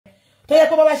tó yẹ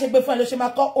kó bá ṣe gbé fún ẹ ló ṣe máa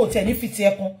kọ́ òtẹ̀ ní fìtì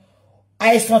ẹkùn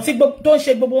àìsàn tí tó ń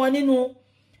ṣe gbogbo wọn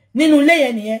nínú ilé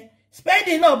yẹn nìyẹn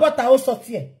spending náà bọ́ta ó sọ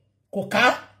tiẹ̀ kò ká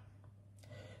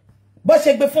bó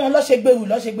ṣe gbé fún wọn lọ́ ṣe gbé rù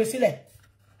lọ́ ṣe gbé sílẹ̀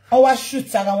wọ́n wá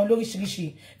shoot ara wọn lóríṣiríṣi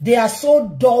they are so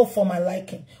dull for my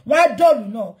liking wọ́n á dọ́ọ̀lù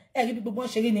náà ẹ̀rí bí gbogbo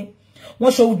wọn ṣe rí ni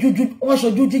wọ́n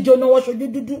ṣojú jíjóná wọ́n ṣojú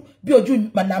dúdú bí ojú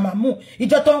mànàmámù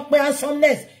ìjọ tó ń pín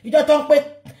handsomeness ìjọ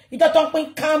tó ń pín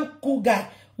calm cool guy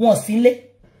wọn sí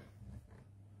ilé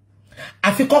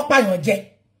àfikọ́ pààyàn jẹ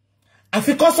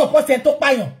àfikọ́ support ẹni tó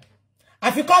pààyàn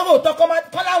àfikọ́ rò tọ́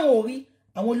kọ́ láwọn ò rí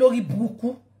àwọn olórí burúkú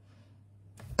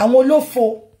àwọn olófo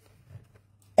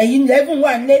ẹ̀yìn lẹ́gùn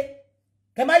wà nílé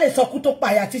kẹ má lè sọ kú tó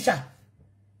pààyà tíṣà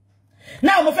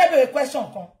náà mo fẹ́ bèèrè question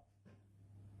kan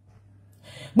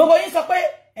gbogbo yín sọ pé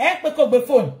ẹ ń pè kò gbé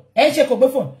fóònù ẹ ń ṣe kò gbé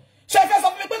fóònù ṣé ẹ fẹ́ sọ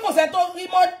fún mi pé kò sẹ́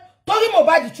tó rí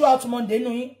Mohbad throughout Monday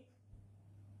nínú yín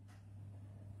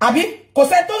àbí kò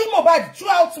sẹ́ tó rí Mohbad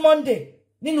throughout Monday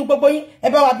nínú gbogbo yín ẹ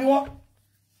bá wa bí wọn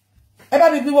ẹ bá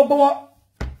mi bí gbogbo wọn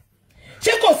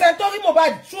ṣé kò sẹ́ tó rí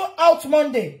Mohbad throughout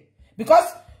Monday because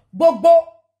gbogbo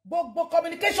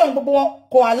communication gbogbo wọn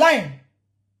kò align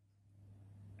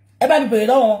ẹ bá mi bèrè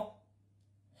lọ́wọ́ wọn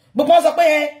gbogbo wọn sọ pé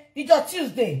ìjọ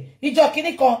Tuesday ìjọ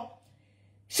kìíní kan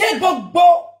ṣé gbogbo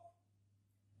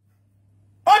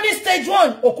only stage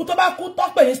 1 òkú tó bá kú tó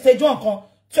pè ní stage 1 kan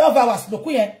 12 hours lòkú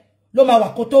yẹn ló máa wà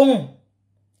kó tó hùn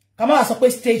ká má wá sọ pé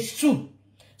stage 2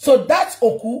 so that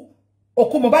òkú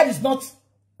Mohbad is not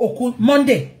òkú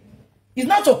Monday it's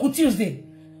not òkú Tuesday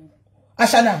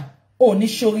Ashana ò ní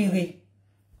ṣoríire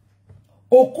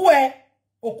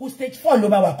òkú stage 4 ló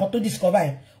máa wà kan tó discover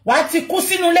ẹ wàá ti kú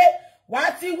sínú ilé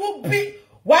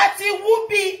wàá ti wú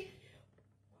bí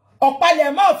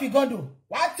ọ̀pálẹ̀mọ́ òfìgàndò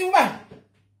wàá ti wà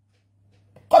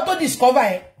kó tó discover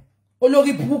ẹ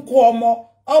olórí burúkú ọmọ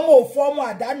òfò ọmọ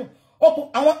àdánù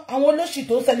àwọn olóṣì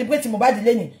tó ń celebrate Mohbad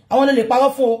lẹ́yìn àwọn ló lè parọ́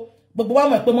fún o gbogbo wa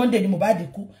mọ̀ pé Monday ni Mohbad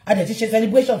kú a dẹ̀ ti ṣe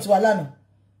celebration tiwa lánàá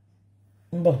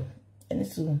ń bọ̀ ẹni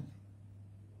sùúrù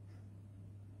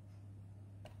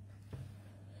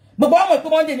gbogbo wa mọ̀ pé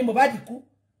Monday ni Mohbad kú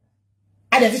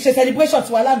a dẹ̀ ti ṣe celebration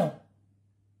tiwa lánàá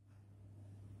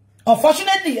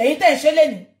unfortunately ẹ̀yin tẹ́ ń ṣe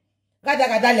lẹ́yìn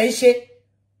gàdàgàdà lẹ́ ń ṣe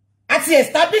àti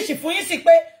establish fún yín sí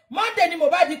pé Monday ni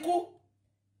Mohbad kú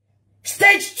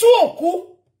stage 2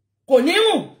 òkú kò ní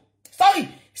rùn sorry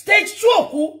stage 2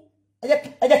 òkú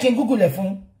ẹ jẹ́ kí n google ẹ̀ fún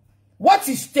what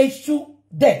is stage 2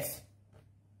 death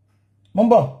mo ń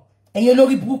bọ̀ ẹ̀yin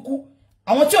olórí burúkú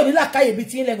àwọn tí ò ní làákàyè bíi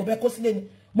tí ń lẹ́gùn bẹ́ẹ̀ kó sílé ni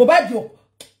Mohbad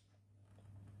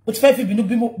ó ti fẹ́ fi bínú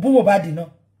bú Mohbad náà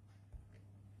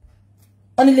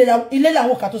wọ́n ní ilé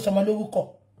làwọn kà tó sọmọ lórúkọ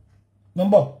mo ń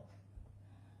bọ̀.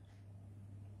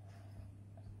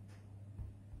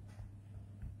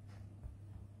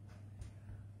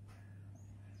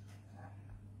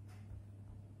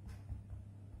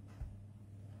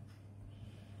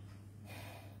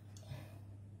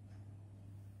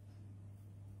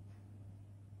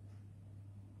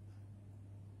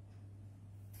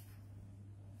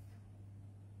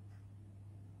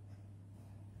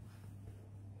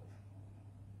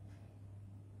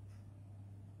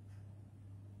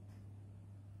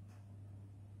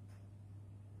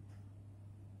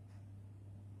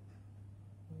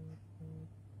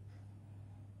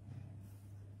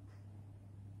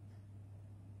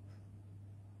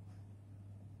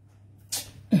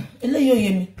 Eléyìí ò yé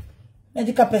mi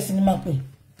medical person ni máa pè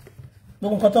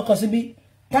gbogbo nǹkan tó kọ síbí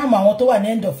táàmù àwọn tó wà ní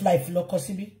end of life lọ kọ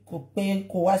síbí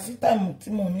kò wá sí táàmù tí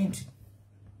mo need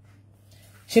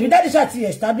ṣèbí dáàdì ṣáà ti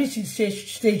establish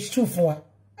stage 2 fún wa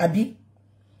àbí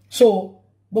so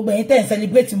gbogbo ẹ̀yin tẹ́ ń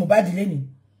celebrate Mohbad lẹ́ni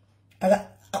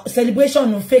celebration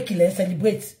fake ilẹ̀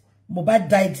celebrate Mohbad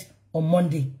died on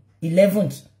Monday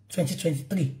 11th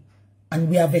 2023 and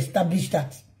we have established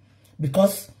that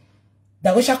because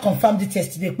Darosha confirmed it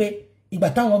yesterday pé ìgbà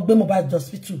táwọn gbé Mohbad to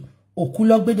hospital òkú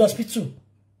ló gbé hospital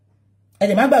ẹ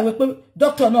dẹ̀ má gbàgbé pé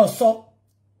doctor náà sọ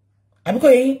àbí kò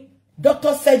yé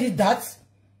doctor said it that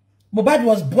Mohbad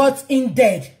was brought in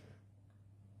dead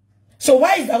so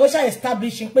why is Darosha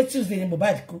establishing pé Tuesday ni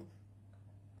Mohbad kú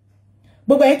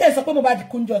gbogbo ẹ̀yin tẹ́ sọ pé Mohbad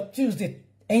kú njọ́ Tuesday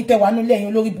ẹ̀yin tẹ́ wà nílé ẹ̀yin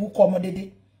olórí burúkú ọmọ dédé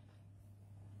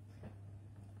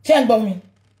ṣé ń gbọ́ mi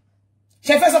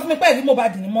ṣé fẹ́ sọ fún mi pé ẹ̀rí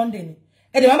Mohbad ní Monday ni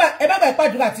ẹ bá bá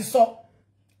ìpàdúrà ti sọ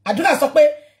àdúrà sọ pé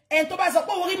ẹni tó bá sọ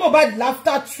pé orí Mohbad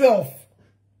after 12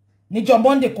 níjọ́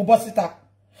Monday kò bọ́ síta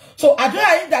so àdúrà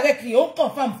indirectly ó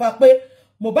confirm fa pé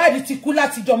Mohbad ti kú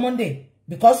láti jọ́ Monday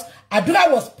because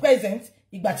àdúrà was present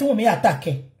ìgbà tí Wùnmí attack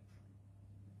ẹ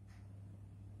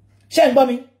ṣé ń gbọ́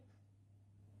mi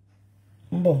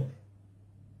ń bọ̀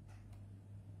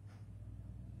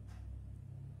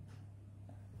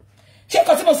ṣé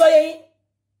nǹkan tí mo sọ yé yín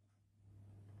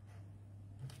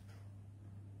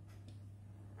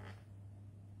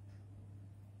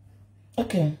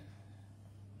Okay.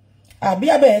 Àbí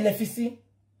abẹ́ ẹ lè fi sí.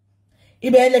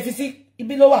 Ibẹ̀ ẹ lè fi sí.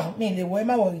 Ibi ló wà. Mi lè wo ẹ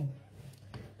má worry.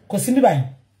 Kò sí mi báyìí.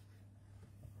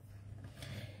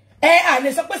 A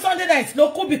lè sọ pé Sunday night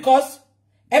ló kú because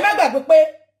ẹ má gbàgbé pé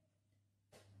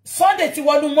Sunday ti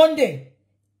wọnú Monday.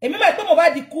 Èmi mọ̀ pé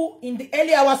Mohbad kú in the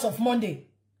early hours of Monday.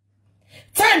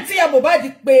 Time tí ya Mohbad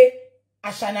pé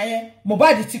àṣànà yẹn,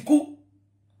 Mohbad ti kú.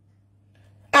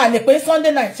 A lè pé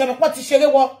Sunday night, ṣé mo pọ̀ ti ṣeré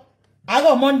wọ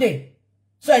àárọ̀ Monday.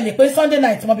 So ẹ lè pé Sunday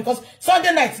night mo because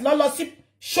Sunday night lọ sí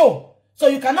show. So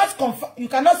you cannot confirm, you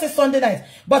cannot say Sunday night.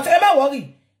 But ẹ má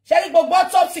worry. Ṣé rí gbogbo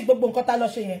autopsy gbogbo nǹkan tá lọ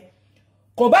ṣe yẹn.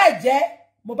 Kò bá jẹ́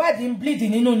Mohbad ń bleed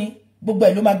nínú ni, gbogbo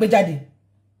ẹ̀ ló máa gbé jáde.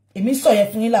 Èmi sọ yẹn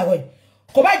fún yín láàárọ̀ yìí.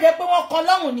 Kò bá jẹ́ pé wọ́n kan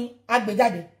lọ́rùn ni, á gbé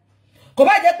jáde. Kò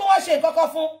bá jẹ́ pé wọ́n ṣe nǹkan kan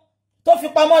fún tó fi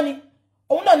pamọ́ ni.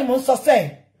 Òun náà ni mò ń sọ sẹ́ẹ̀.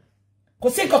 Kò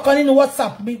sí nǹkan kan nínú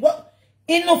WhatsApp mi.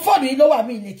 Inú fóònù yìí ló wà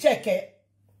mí lè check ẹ.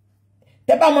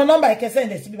 Tẹ́ bá mọ nọ́mbà ike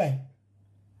send sí bí báyìí.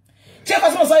 Ṣé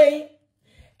kò sí mo sọ yẹn?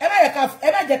 Ẹ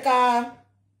má jẹ́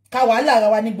ká wàhálà ara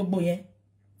wa ní gbogbo yẹn.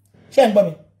 Ṣé ń gbọ́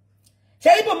mi?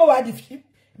 Ṣé ibo mo wá di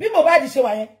bí Mohbad ṣe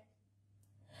wà yẹn?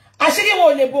 Àṣírí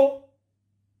wọn ò lè bo.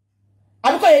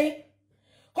 Àbíkọ́ yẹn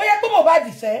kó yẹ pé Mohbad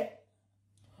ṣe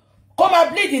kó máa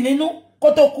bleed nínú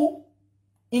kó tó kú.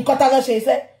 Nǹkan tá lọ ṣe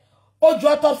iṣẹ́ ó ju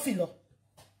autopsy lọ.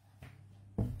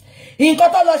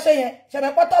 Nǹkan tó lọ ṣe yẹn ṣe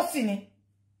mẹ́ autopsy ni.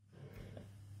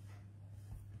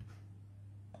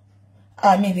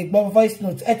 Mi lè gbọ́ voice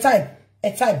note. Ẹ type.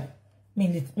 Mi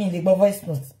lè gbọ́ voice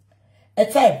note. Ẹ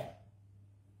type.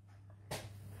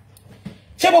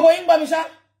 Ṣé gbogbo yín gbọ́ mi ṣá?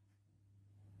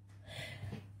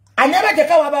 Àní ẹ má jẹ́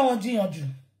ká wá bá wọn jiyàn jù.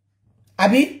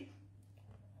 Àbí?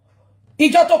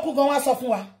 Ìjọ tó kú gan wá sọ fún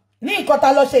wa. Ní nǹkan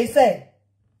tá lọ ṣe iṣẹ́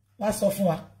wá sọ fún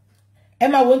wa. Ẹ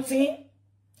máa wo tí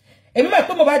èmi mọ̀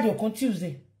pé Mohbad ò kún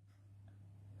Tuesday.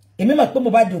 Èmi mọ̀ pé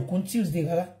Mohbad ò kún Tuesday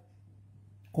rárá.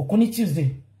 Kò kún ní Tuesday.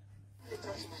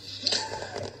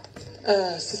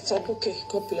 Sister Bukky,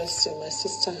 God bless you, my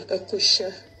sister. Ẹ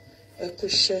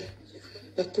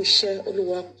kú iṣẹ́,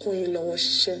 Olúwa kún yín lọ́wọ́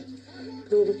ṣiṣẹ́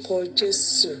lórúkọ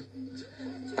Jésù.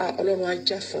 Ọlọ́run á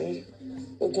jà fún yín,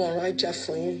 ogun ọ̀run á jà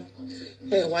fún yín.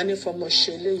 Ẹ wá ní fọmọ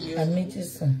ṣe léyìí o. Àmín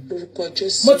Jésù. Lórúkọ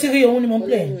Jésù. Mo ti rí òun ni mo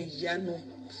play. Ọlọ́run ìyanu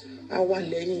á wà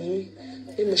lẹ́yìn yín.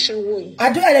 Bí mo ṣe ń wò yín.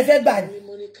 Àdúrà lẹ fẹ́ gbà.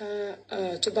 Mo ní ká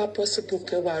tó bá possible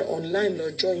kẹwàá online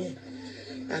lọ́jọ́ yẹn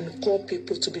and call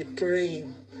people to be praying.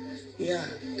 Yeah,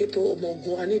 people ọmọ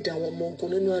ogun, I need àwọn ọmọ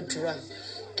ogun nínú àdúrà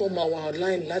tó máa wà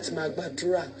online láti máa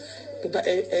gbàdúrà.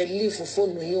 Ẹ leave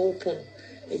fóònù yín open.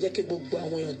 Ẹ jẹ́ kí gbogbo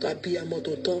àwọn èèyàn tó bí àmọ́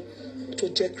tó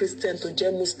jẹ́ Christian, tó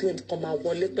jẹ́ Muslim kan máa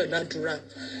wọlé pẹ̀lú àdúrà.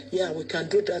 Yeah, we can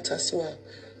do that as well.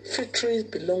 Victory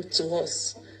belongs to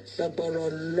us. Lágbára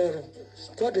Ọlọ́run.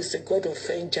 God is a God of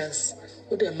vengeance.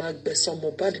 Ó dẹ̀ máa gbẹ̀san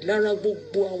Mohbad lára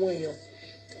gbogbo àwọn èèyàn.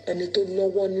 Ẹni tó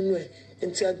lọ́wọ́ nínú ẹ̀,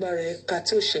 ẹni tí agbára ẹ̀ ká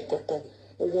tí ò ṣe kankan.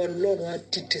 Owó Ọlọ́run á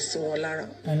dìde sí wọn lára.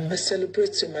 I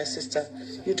celebrate you, my sister.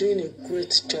 You're doing a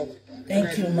great job.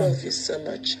 Thank you, I love you so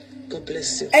much. God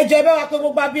bless you. Ẹ jọ̀ọ́ bá wa pé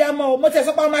gbogbo abiyamọ o. Mo tẹ̀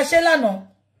sọ pé a máa ṣe lánàá.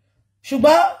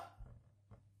 Ṣùgbọ́n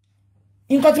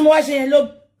nǹkan tí mo wá ṣe yẹn ló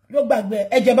gbàgbé.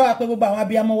 Ẹ jọ̀ọ́ bá wa pé gbogbo àwọn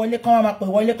abiyamọ wọlé kán máa pè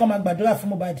wọlé kán máa gbàdúrà fún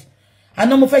Mohbad.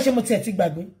 Àná mo fẹ́ ṣe mo tiẹ̀ ti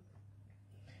gbàgbé.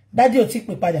 Daddy ò tí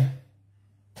pè padà.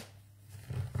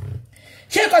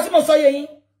 Ṣé nǹkan tí mo sọ yé yín?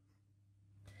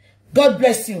 God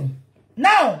bless you.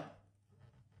 Now,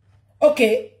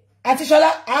 okay, Àti Ṣọlá,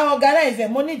 I organize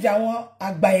mo need àwọn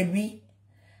àgbà ẹ̀rí,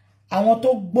 àwọn tó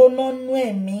gbóná nú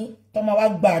ẹ̀mí tó máa wá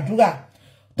gbàdúrà,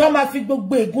 tó máa fi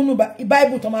gbogbo ègúnnu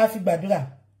Bible tó máa fi gbàdúrà.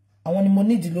 Àwọn ni mo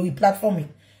need lórí platform yìí.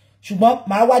 Ṣùgbọ́n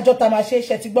màá wájọ́ tá máa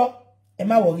ṣe ti gbọ́, ẹ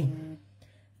má worry.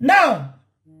 Now,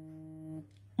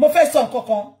 mo fẹ́ sọ nǹkan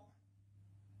kan.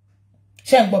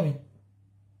 Ṣé ń gbọ́ mi?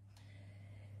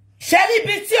 Ṣé rí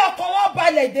bí tí ọkàn wọn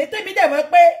balẹ̀ dé tèmi dẹ̀ mọ̀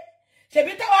pé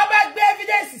ṣebí táwọn bá gbé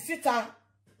evidence síta.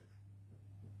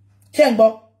 Ṣé ń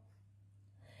gbọ́?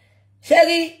 Ṣé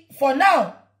rí for now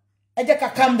ẹ jẹ́ ká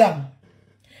calm down.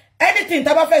 Anything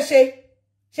tá bá fẹ́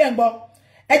ṣé ń gbọ́?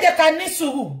 Ẹ jẹ́ ká ní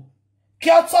sùúrù kí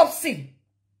autopsy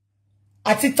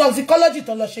àti toxicology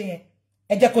tó lọ ṣe yẹn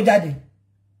ẹ jẹ́ kó jáde.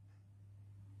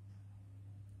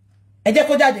 Ẹ jẹ́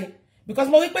kó jáde because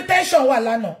mo rí pé tension wà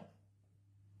lánàá.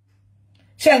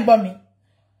 Ṣé ń gbọ́ mi?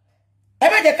 Ẹ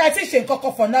má jẹ́ ká ti ṣe nǹkan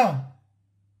kan for now.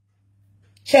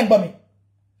 Ṣé ń gbọ́ mi?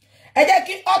 Ẹ jẹ́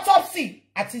kí autopsy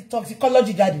àti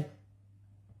toxicology jáde.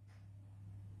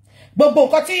 Gbogbo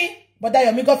nǹkan tí bọ̀dá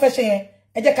Yomi gan fẹ́ ṣe yẹn,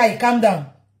 ẹ jẹ́ ká yí calm down.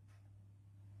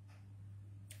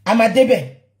 A máa débẹ̀.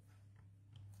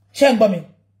 Ṣé ń gbọ́ mi?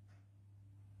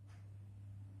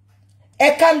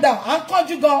 Ẹ calm down. À ń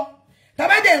kánjú gan.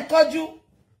 Tàbá dẹ̀ ń kánjú,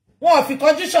 wọn ò fi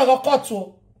kánjú sọ̀rọ̀ kọ́ọ̀tù o.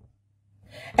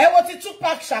 Ẹ wo ti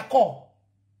Tupac Shakur.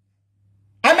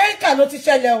 America ló ti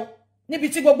ṣẹlẹ̀ o. Níbi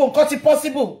tí gbogbo nǹkan ti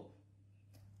possible.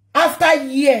 After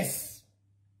years.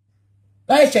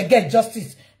 Now you should get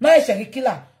justice. Now you should be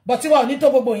killer. But tiwa ò ní tó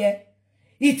gbogbo yẹn.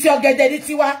 Ìtì ọ̀gẹ̀dẹ̀ ní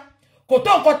tiwa. Kò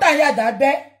tó nǹkan tá ya da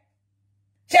be.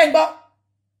 Ṣé ń gbọ́?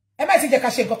 Ẹ má sì jẹ́ ká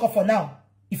ṣe nǹkan for now.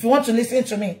 If you want to listen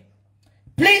to me,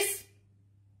 please,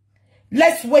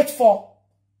 let's wait for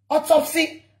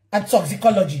autopsy and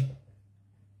toxicology.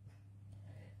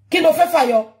 Kí ló fẹ́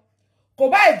fàyọ? Kò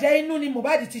bá jẹ́ inú ni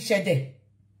Mohbad ti ṣẹ̀dẹ̀.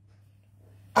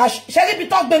 Ṣé bí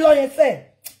tó gbé lọ yẹn ṣe?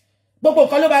 Gbogbo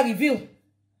nǹkan ló bá review.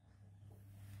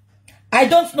 I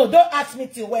don't know. Don't ask me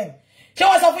till when. Ṣé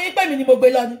wọ́n sọ fún yín pé mi ni mo gbé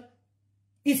lọ ni?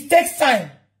 It takes time.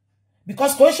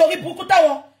 Because kò ń ṣorí burúkú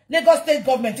táwọn Lagos state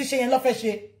government ti ṣe yẹn ló fẹ́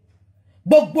ṣe.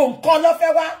 Gbogbo nǹkan ló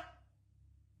fẹ́ wá.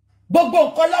 Gbogbo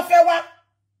nǹkan ló fẹ́ wá.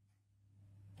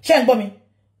 Ṣé ń gbọ́ mi?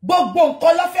 Gbogbo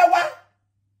nǹkan ló fẹ́ wá.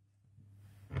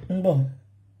 Ń bọ̀.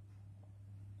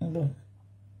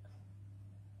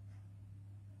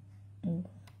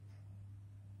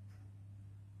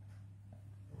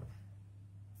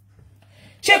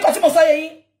 Ṣé nǹkan tí mo sọ yé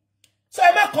yín? So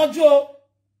ẹ má kánjú o.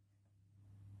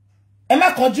 Ẹ má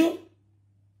kánjú.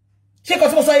 Ṣé nǹkan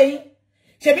tí mo sọ yé yín?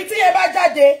 Ṣebí tí yẹn bá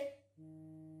jáde.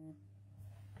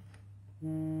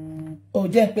 Ó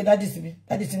jẹ́ ń pé daddy síbi.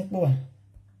 Daddy ti ń pè wá.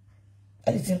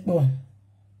 Daddy ti ń pè wá.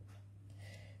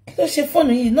 Kí ló ṣe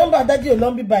fóònù yìí? Nọ́mbà daddy ò lọ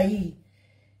ń bí báyìí.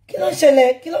 Kí ló ń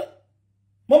ṣẹlẹ̀? Kí ló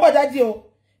mo bá daddy o.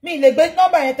 Mi lè gbé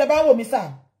nọ́mbà yẹn tẹ́ bá wò mí sà.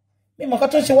 Mi mọ̀ kan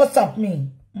tó ń ṣe WhatsApp mi.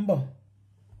 Ń bọ̀.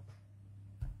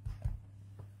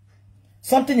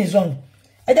 Something is wrong.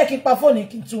 Ẹ jẹ́ kí n pa fóònù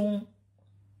kí n tún.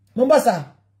 Mo bá sà.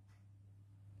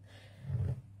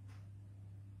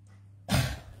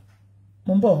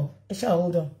 Mo bọ̀. Ẹ ṣá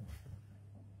hold on.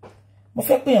 Mo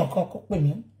fẹ́ pè yàn kan kó pè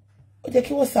mí. Ó jẹ́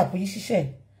kí WhatsApp yìí ṣiṣẹ́.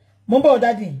 Mo bọ̀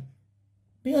daddy.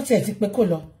 Bí wọ́n ti pé kó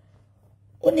lọ.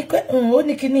 Ó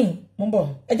ní kíní. Mo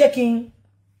bọ̀. Ẹ jẹ́ kí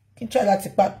n try láti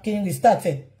pa kí n restart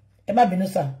ẹ. Ẹ má bínú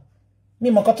sà. Mi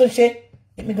mọ̀ kan tó ń ṣe.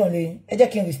 Èmi gan lè. Ẹ jẹ́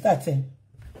kí n restart ẹ.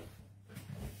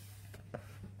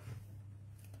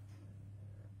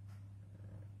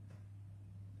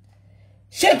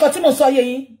 Ṣé nǹkan tí mo sọ yé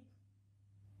yín?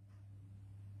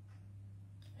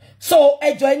 So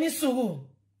ẹjọ́ ẹ ní sùúrù.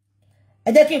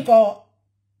 Ẹ jẹ́ kí n kọ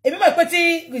èmi mọ̀ pé tí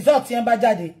result yẹn bá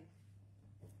jáde.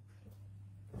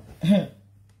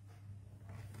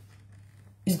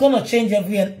 It's gonna change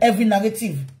every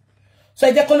narrative. So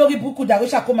ẹ jẹ́ kó lórí burúkú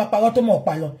Darosha kó máa parọ́ tó mọ̀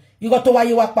pa lọ. Irọ́ tó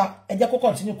wáyé wá pa. Ẹ jẹ́ kó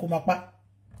continue kó máa pa.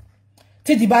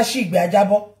 Tí di bá ṣí ìgbé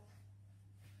ajábọ́.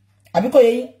 Àbí kò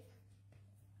yé yín?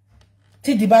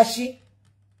 Tí di bá ṣí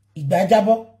ìgbé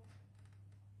ajábọ́.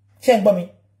 Ṣé ń gbọ́ mi?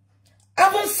 I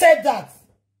haven't said that.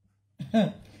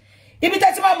 Ibi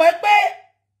tẹ́ ti máa mọ̀ pé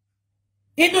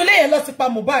inú ilé yẹn lọ ti pa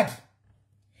Mohbad.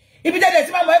 Ibi tẹ́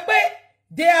ti máa mọ̀ pé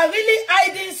they are really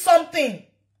hiding something.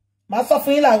 Màá sọ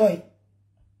fún yín láàárọ̀ yìí.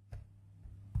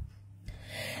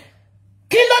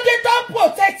 Kí ló dé tó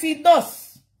protect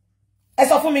nurse? Ẹ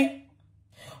sọ fún mi.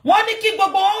 Wọ́n ní kí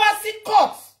gbogbo wọn wá sí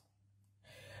court.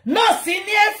 Nurse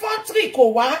ní infantry kò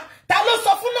wá. Ta ló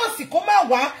sọ fún nurse kó má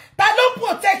wá? Ta ló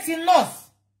protect nurse?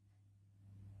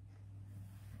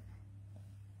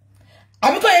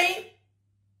 Àbí kò yé yín?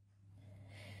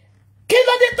 Kí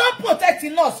ló dé tó protect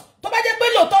nurse? Tó bá jẹ́ pé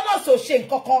lóòótọ́ nurse ò ṣe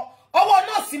nǹkan kan, ọwọ́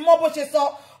nurse mọ bó ṣe sọ,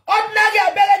 ordinary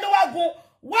abẹ́rẹ́ ló wá gún,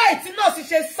 why tí nurse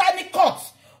ṣe sá ní court,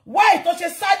 why tó ṣe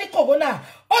sá ní corona,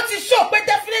 ó ti show pé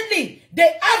definitely they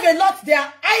have a lot they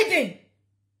are hiding.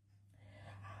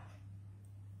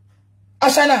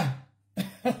 Ashana,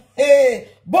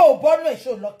 bó bọ́nú ẹ̀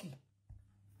show lucky.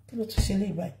 Kí ló tún ṣe lé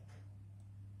báyìí?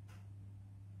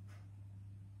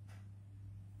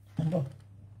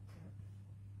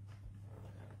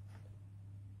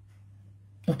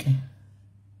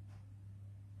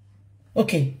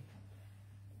 Okay.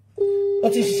 Ó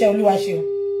ti ṣiṣẹ́ Olúwa ṣe o.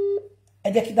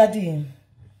 Ẹ jẹ́ kí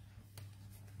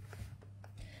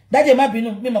daddy má bínú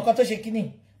mi mọ̀ kan tó ṣe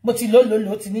kíní. Mo ti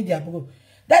lò ti nídìí àbúrò.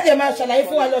 Daddy má ṣàlàyé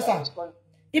fún wa lọ sà.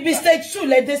 Ibi stage 2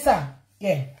 lẹ dé sà.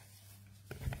 Yeah.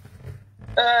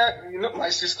 You know my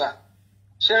sister.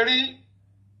 Sherry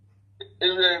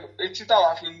etí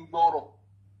táwa fi ń gbọ́rọ̀.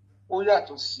 Ó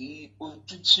yàtọ̀ sí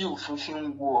ojú tí òfin fi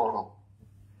ń wo ọ̀rọ̀.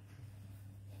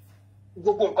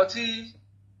 Gbogbo nǹkan tí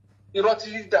irọ́ tí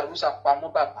Darosha pa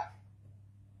mọ́ bàbá.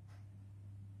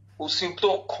 Kò sí tó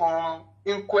kan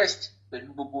inquest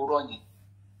pẹ̀lú gbogbo ọ̀rọ̀ yẹn.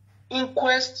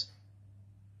 Inquest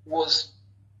was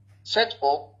set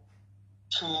up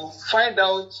to find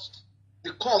out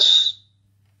the cause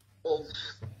of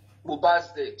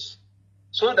Mohbad's death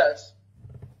so that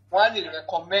one will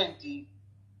recommend the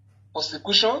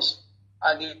prosecutions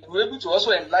and they will be able to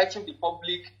also enlighten the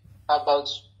public about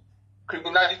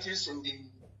criminalities in the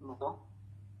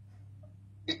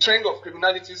the trend of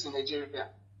criminalities in Nigeria.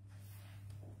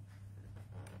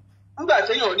 Nígbà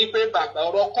tí yóò ní pé bàbá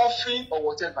ọ̀rọ̀ coffee or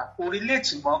whatever kò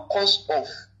relate mọ́ cause of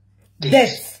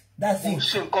death. That's it.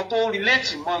 Ṣé nǹkan tó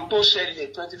relate mọ́ tó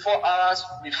ṣẹlẹ̀ 24 hours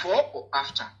before or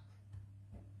after.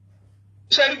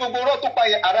 Ṣé rí gbogbo ọ̀rọ̀ tó pa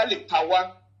yẹn ara lè ta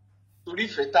wá torí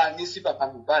ìfẹ́ tá a ní sí bàbá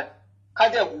Mohbad. Ká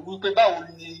dẹ̀ wò wípé báwo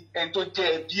ni ẹni tó jẹ́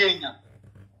ẹbí èèyàn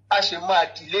a ṣe máa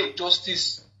delay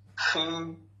justice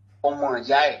fún ọmọ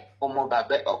ìyá ẹ̀, ọmọ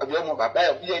bàbá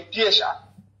ẹ̀ bí ẹbí ẹ̀ ṣá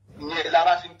ìyẹn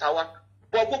lára fi ń ta wá.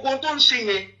 Bọ̀ gbogbo tó ń ṣe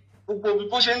yẹn gbogbo bí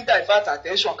bó ṣe ń divert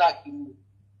attention káàkiri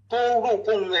tó rò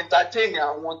fóun entertain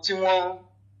àwọn tí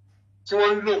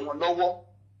wọ́n ń lò wọ́n lọ́wọ́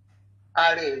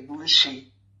ara ẹ̀ ló ń ṣe.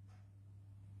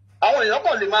 Àwọn èèyàn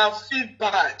kàn lè máa feel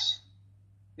bad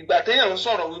ìgbà téèyàn ń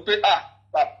sọ̀rọ̀ wípé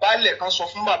bàbá ilẹ̀ kan sọ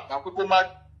fún bàbá pé kó má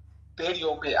bury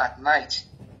ọmọ ẹ̀ at night.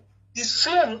 The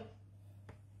same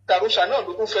Darosha náà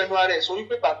ló tún fẹnu ara ẹ̀ sọ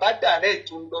wípé bàbá direct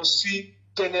tó ń lọ sí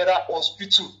General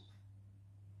Hospital.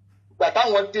 Ìgbà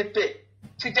táwọn débẹ̀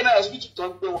tí General Hospital tó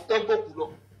ń gbé wọn tó ń gbòkú lọ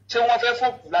ṣé wọ́n fẹ́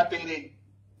fòkú lábẹ́rẹ́ ni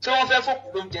ṣé wọ́n fẹ́ fòkú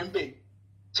lóúnjẹ ń bẹ̀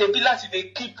ṣe bí láti lè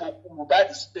keep òkú Mohbad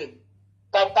síbẹ̀.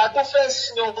 Bàbá tó fẹ́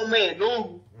sin ọmọ ẹ̀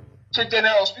lóru ṣé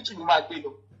General Hospital ló máa gbé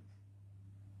lọ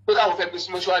pé káwọn fẹ́ gbé sí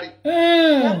mọ́ṣúárì.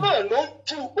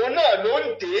 Òun náà ló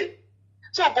ń dé.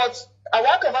 So but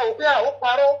àwa kàn máa wò pé ó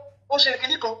parọ́ ó ṣe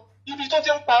kinní kan ibi tó ti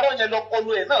ń parọ́ yẹn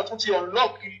lọ́pọlọ ẹ̀ náà tún ti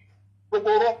unlock gbogbo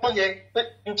rọ́pọ̀ yẹn pé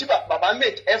ntí bàbá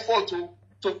make effort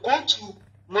to go to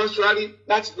mọ́ṣúárì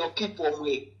láti lọ keep ọmọ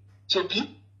ẹ̀ ṣèbí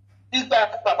ìgbà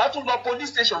bàbá tún lọ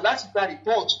police station láti gba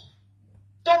report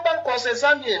tó bá ń kọsẹ̀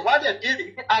sámi ẹ̀ wá dẹ̀ béèrè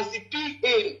pé as the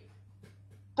PA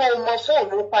tó mọ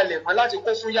fóònù palẹ̀ mọ́ láti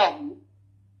kó fún yàwó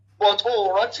but ó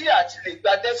rántí àti lè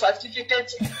gba death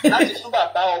certificate láti fún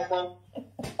bàbá ọmọ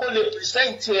kó lè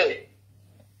present ẹ̀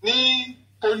ní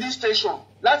police station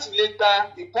láti lè gba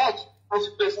report tó fi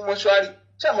pè fún mọ́ṣúárì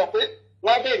ṣé mọ̀ pé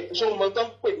wọ́n á béèrè pé ṣé ọmọ tó ń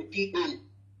pè ní PA.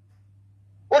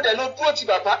 Ó dẹ̀ ló dúró ti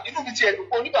bàbá inú mi ti ẹ̀dùn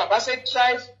pé oníbàbá ṣe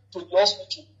drive to the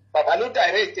hospital bàbá ló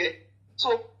direct ẹ̀ so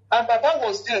and bàbá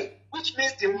was there which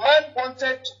means the man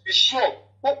wanted to be sure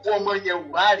ó pọ̀ ọmọ yẹn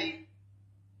wà rè.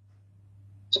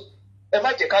 Ẹ má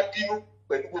jẹ́ ká bínú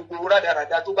pẹ̀lú gbogbo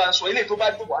rádaràda tó bá ń sọ eléyìí tó bá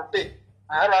dùn wá bẹ́ẹ̀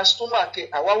àárá stomach ẹ̀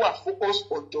àwa wà focus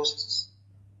on justice.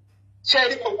 Ṣé ẹ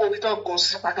rí gbogbo omi tán gan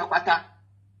sí pátápátá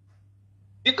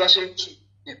bí kan ṣe ń tu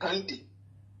nìkan ń dè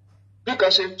bí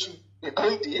kan ṣe ń tu nìkan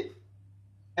ń dè.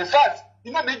 In fact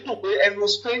inú mi dùn pé ẹnu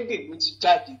spending ló ti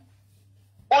jáde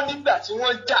ó nígbà tí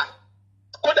wọ́n jà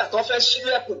kódà tó fẹ́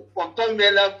ṣílẹ̀kùn Ponton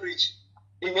Mainland Bridge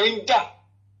èèyàn ń jà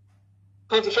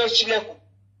tó ti fẹ́ ṣílẹ̀kùn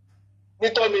ní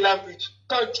Ponton Mainland Bridge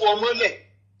tó ju ọmọ lẹ̀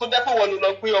tó jẹ́ pé wọ́n ló lọ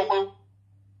gbé ọmọ.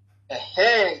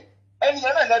 Ẹni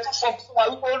yẹn náà lẹ́tún sọ fún wa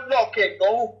wípé ó lọ́ọ̀kẹ́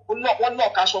lọ́rùn wọ́n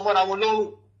lọ́ọ̀ka aṣọ mọ́ra wọn lọ́rùn.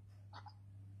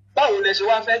 Báwo lẹ ṣe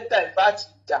wá fẹ́ divert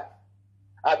ìjà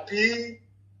àbí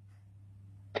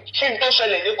kí n tó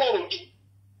ṣẹlẹ̀ ní Kòròdú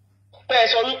pé ẹ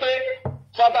sọ wípé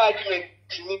verbal argument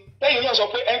ni lẹ́yìn náà sọ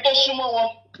pé ẹni tó súnmọ́ wọn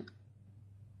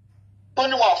tó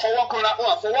ní wọn àfọwọ́kanra wọn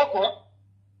àfọwọ́kan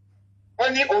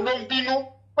wọ́n ní òun ló ń bínú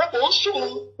pé kò ń sùn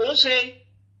kò ń ṣe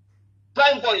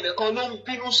prime boy nìkan ló ń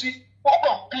bínú sí ó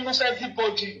kàn bínú sí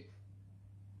everybody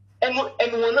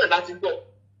ẹnu wọn náà láti gbọ́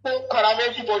ó kanra mọ́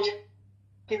everybody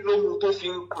kí ló mú tó fi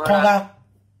ń kanra.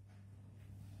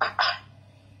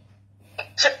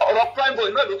 Ṣé ọ̀rọ̀ prime boy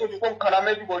náà ló tó fi kó ń kanra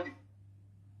mọ́ everybody.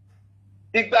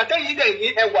 Ìgbà tẹ́yìn dẹ̀ ní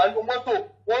ẹwà ló mọ́tò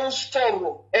wọ́n ń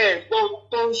sọ̀rọ̀ ẹ̀gbọ́n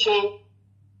tó ń sọ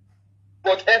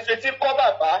but ẹ fetí kọ́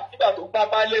bàbá nígbà tó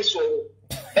bá lè sọ̀rọ̀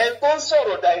ẹ tó ń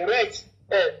sọ̀rọ̀ direct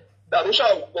Darosha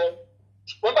ò gbọ́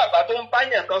ṣùgbọ́n bàbá tó ń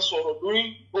báyàn kan sọ̀rọ̀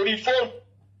lórí fóònù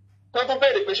tó tó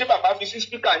béèrè pé ṣé bàbá fi sí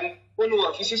spíkà ni ó ní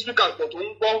wọn fi sí spíkà gbọ̀ tó ń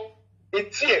gbọ́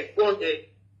etí ẹ̀ gbọ́ yẹn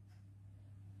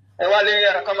ẹ wá lẹ́yìn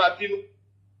ara ká máa bínú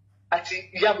àti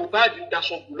ìyá Mohbad ń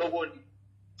daṣọ bù lọ́wọ́ ni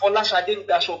Fọláṣadé ń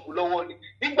daṣọ bù lọ́wọ́ ni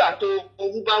nígbà tó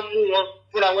owó bá mú wọn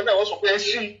fúnra wọn náà wọ́n sọ pé ẹ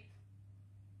ṣí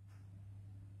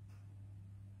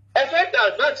ẹ fẹ́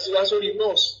divert wá sórí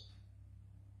nurse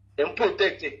ẹ̀ ń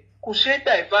protect ẹ̀ kò ṣeé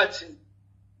divert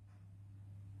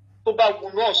tó bá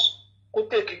gun nurse kó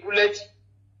tèkì búlẹ́tì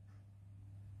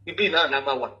ibi náà la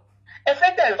máa wà ẹ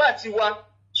fẹ́ divert wá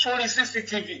sórí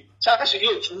CCTV ṣáàṣìírí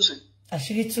òtún sí.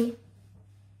 Àṣírí tú.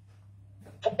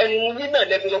 Ẹnu ní náà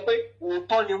lẹ́bi sọ pé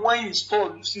òótọ́ ni wọ́n install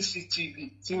CCTV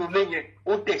sínú ilé yẹn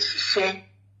ó dẹ̀ ṣiṣẹ́.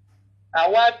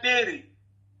 Àwa béèrè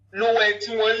lọ́wọ́ ẹ tí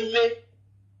wọ́n ń lé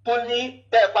tó ní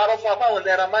tẹ́ ẹ parọ́ fún apáwọn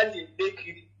náírà máa lè lé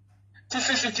kiri. Tí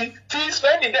CCTV tí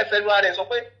spending dẹ̀ fẹ́nu ara ẹ̀ sọ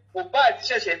pé Mohbad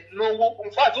ṣẹ̀ṣẹ̀ lówó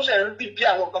nfa tó ṣẹ̀ ń bì bí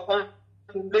àwọn kankan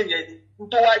ń lé yẹn ni.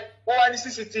 Wọ́n wá ní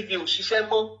CCTV ò ṣiṣẹ́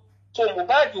mọ́ So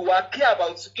Mohbad wá care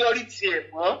about security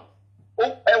ẹ̀ mọ́.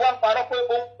 Ẹ wá parọ́ pé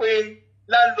ó ń pe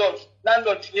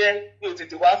landlord yẹn ní ó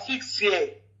tètè wá fix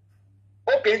ẹ̀.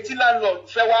 Okay, tí landlord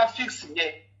fẹ́ wá fix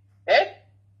yẹn.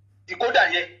 Decoder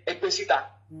yẹn ẹ gbé síta.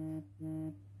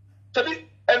 Ṣebí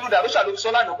ẹnu Darosha ló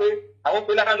sọ lánàá pé àwọn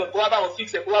pe landlord kó wá bá wọn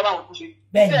fix ẹ̀ kó wá bá wọn túnṣe.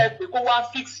 Ṣé ẹ pé kó wá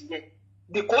fix yẹn?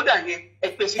 Decoder yẹn ẹ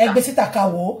gbé síta. Ẹ gbé síta ká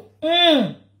wò.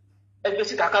 Ẹ gbé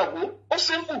síta ká wò. Ó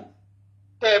simple.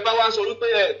 Tẹ́ ẹ bá wá sọ wípé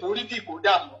ẹ torí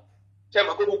decoder mọ́. Ṣé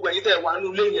mọ̀ pé gbogbo ẹ̀yin tẹ́ wà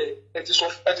nínú ilé yẹn ẹ ti sọ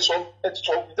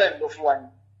bí tẹ́ lọ fún wa ni.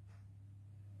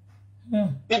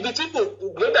 Ibi tí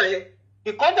decoder yẹn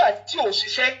decoder tí ò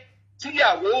ṣiṣẹ́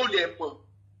tíyàwó ò lè mọ̀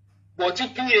bọ̀ tí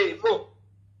PA mọ̀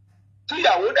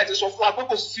tíyàwó dẹ̀ ti sọ fún wa pé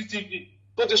kò sí CCTV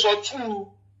tó ti sọ tú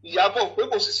Ìyábọ̀ pé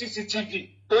kò sí CCTV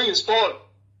tó install.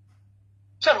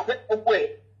 Ṣé mọ̀ pé gbogbo ẹ̀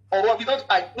ọ̀rọ̀ ibi tó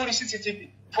lórí CCTV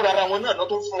fúnra ara wọn náà lọ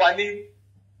tó fún wa ní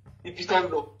ibi tó ń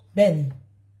lọ. Bẹ́ẹ̀ni.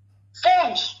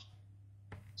 Phones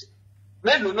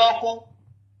mélòó náà kó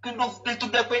kí ló dé tó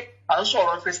jẹ́ pé à ń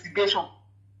sọ̀rọ̀ investigation.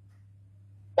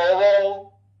 Ọ̀rọ̀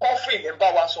kọ́fìn yẹn bá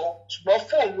wa sọ ṣùgbọ́n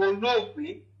fóònù olóògbé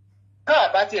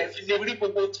káàbá tiẹ̀ fi lè rí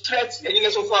gbogbo threat ẹ̀yin lè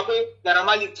sọ fún wa pé Naira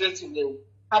Marley threat yẹn o.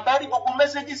 Àbá rí gbogbo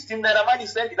messages tí Naira Marley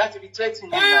send láti rí threat yẹn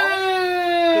náà.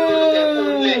 Kí ló lè kó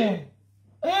lẹ̀?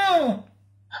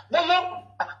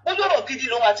 Bóyá ọ̀rọ̀ gidi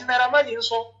lòun àti Naira Marley ń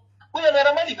sọ. Bóyá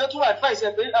Naira Marley kan tún advice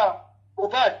ẹ pé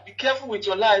Mohbad, be careful with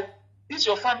your life. This is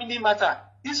your family matter.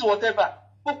 This is whatever.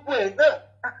 Gbogbo ẹ̀ náà.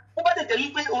 Bó bá tètè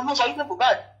rí pé olóṣọ wípé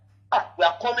Mohbad, we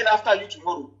are coming after you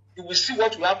tomorrow. You will see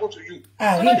what will happen to you.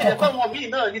 Bó bá tètè pé àwọn míì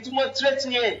náà ní tí wọ́n threat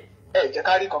yẹn jẹ́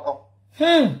ká rí kankan.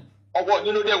 Ọwọ́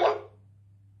yín ló dé wà.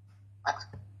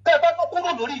 Tẹ́ ẹ bá tó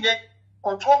kúrò lórí yẹn,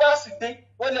 controversy dé.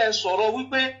 Wọ́n lè sọ̀rọ̀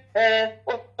wípé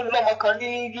olùlọ́mọ kan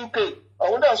ní UK.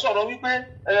 Àwọn náà sọ̀rọ̀ wípé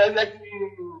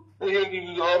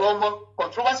ọ̀rọ̀ ọmọ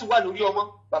controversy wà lórí ọmọ.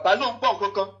 Bàbá ló ń gbọ́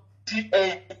nǹkan kan tí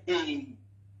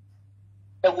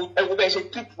ẹwọ bẹ́ẹ̀ ṣe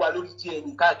kíp wa lórí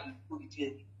DNA káàkiri lórí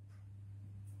DNA.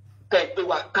 Kẹ́ ẹ gbé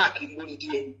wa káàkiri lórí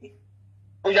DNA.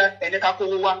 Ó yá ẹni ká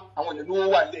kówó wá àwọn èèyàn lówó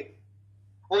wà lẹ̀.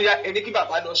 Ó yá ẹni kí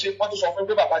bàbá lọ ṣe wọ́n tún sọ fún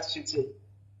pé bàbá ti ṣe tiẹ̀.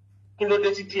 Kí ló dé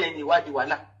tí DNA wá di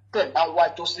wàhálà? Tẹ̀ bá wá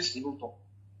justice lóòótọ́.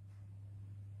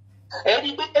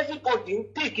 Ẹni pé everybody ń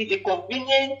take a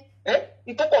convenient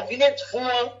ìtọ́ convenient fún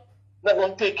wọn náà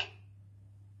wọ́n take.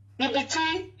 Ibi tí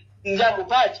ìyá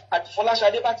Mohbad àti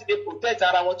Fọláṣadé bá ti lè protect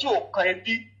ara wọn tí ò kan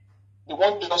ẹbí they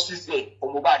want justice there for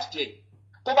Mohbad there.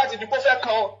 Tó bá ti di kó fẹ́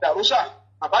kan Darosha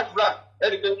àbádúrà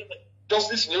ẹni pé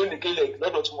justice ni ó ní kélé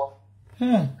lọ́dọ̀ tí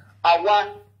wọn. Àwa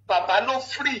bàbá ló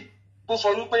free tó sọ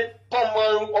wípé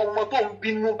ọmọ tó ń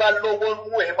bínú bá lọ́wọ́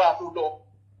mú ẹ̀ máa mú lọ.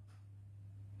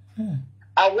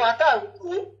 Àwa táàkó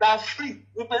la free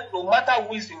wípé no matter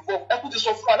who is involved ẹ kú ti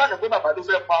sọ fún wa lánàá pé bàbá ló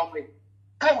fẹ́ pa ọmọ ẹ̀.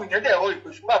 Káwọn èèyàn dẹ̀ rọ ìpè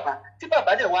fún bàbá tí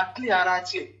bàbá dẹ̀ wá clear ara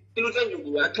tiẹ̀ kí ló dé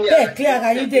ìlú wa clear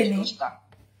ara yín dè ní.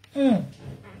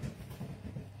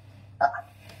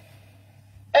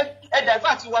 Ẹ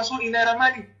dàgbà tí wá sórí Naira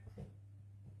Marley.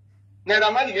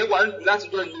 Naira Marley yẹn wà ń lù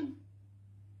látijọ́ yìí.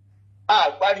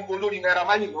 Àgbáriwo lórí Naira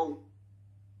Marley náà o.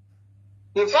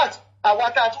 In fact,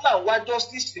 àwa tá a tún là ń wá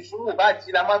justice fún Mohbad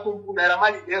la máa tó ń bú Naira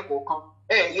Marley lẹ́ẹ̀kọ̀ọ̀kan.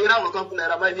 Yé ráwọn kan bú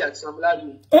Naira Marley àti Sam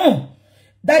Larry.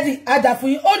 Daddy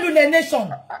Adafuyi Olule Nation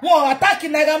wọ́n attack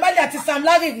Naira Marley àti Sam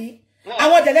Larry rí.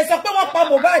 Àwọn dele sọ pé wọ́n pa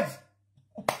Mohbad.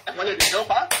 Wọ́n lè dè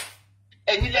pa.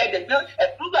 Ẹ̀yin lè dè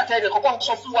nígbà tí ẹ kọ́kọ́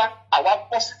sọ fún wa àwa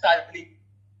bọ́ síta ilé.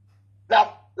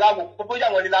 Láwo bóyá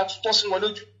wọn ni la tọ́ sí wọn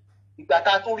lójú. Ìgbà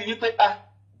tá a tún rí wípé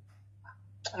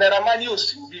Naira Marley ò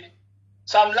sí bí.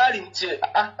 Sam Larry tiẹ̀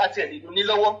àti ẹ̀ lè ní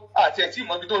lọ́wọ́ àti ẹ̀ tí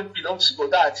ìmọ̀ ibi tó ń bì lọ́wọ́ sí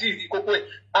bọ̀dá àti ìrí kókó ẹ̀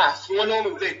àfi wọn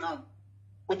lọ́rùn ilé náà.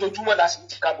 Ojoojúmọ́ la sì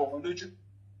ti ka bọ̀ wọn lójú.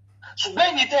 Ṣùgbọ́n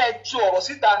ẹ̀yin tẹ́ ẹ tú ọ̀rọ̀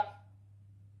síta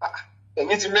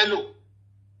ẹ̀yin ti mẹ́lò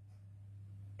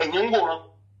ẹ̀yin ń wòran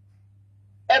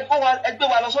ẹgbẹ́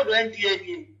wa lọ sọ́dọ̀ NDLEA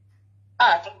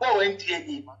àtúgbọ̀rọ̀ NDLEA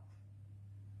mọ́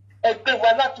ẹgbẹ́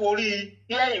wa látòrí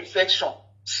ear infection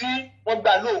sí wọ́n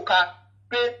gba lóòka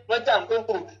pé wọ́n jà ń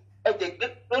kókò ẹ̀dẹ̀gbẹ́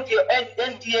lórí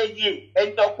NDLEA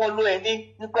ẹ̀dẹ̀ ọpọlọ ẹ̀ ní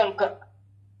nǹkan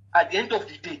at the end of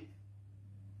the day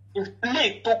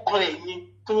ilé tó kan ẹ̀yin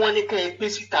tí wọ́n ní kẹ́ ẹ gbé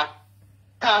síta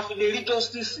ká fi lè rí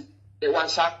justice wá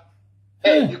sá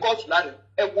ní kóòtù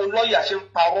lánàá wo lọ́ọ̀yà ṣe ń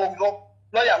parọ́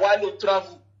lọ́ọ̀yà wá ló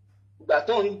travel ìgbà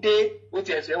tó ń dé ó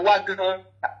ti ẹ̀fẹ̀ wá gan-an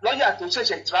lọ́ọ̀yà tó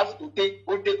ṣẹ̀ṣẹ̀ travel tó dé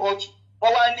ó dé kóòtù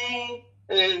wọ́n wá ní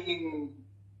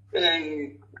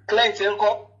client ẹ̀ ń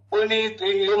kọ́ ó ní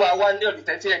ó máa wá ní ọ̀dì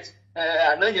 30th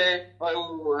àná yẹn àwọn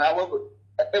wo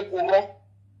rọ́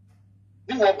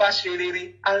bí wọ́n bá ṣe rere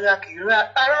ara kì í ra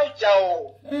ara ìjà ọ̀.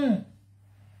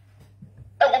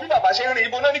 Ẹ wo bí bàbá ṣe ń rìn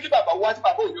ibo náà ní kí bàbá wá tí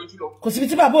bàbá ò yọjú lọ. Kò síbi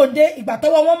tí bàbá ò dé ìgbà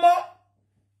tọ́wọ́ wọn mọ́.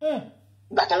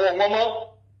 Ìgbà tó wọ́n mọ́.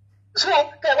 So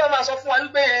kẹ́ bá máa sọ fún wa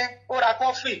wípé ó ra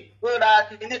coffee, ó ra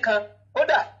kìíní kan, ó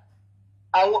dà.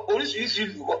 Àwọn oríṣiríṣi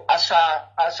ìlú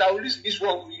àṣà oríṣiríṣi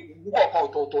ìlú kọ̀ọ̀kan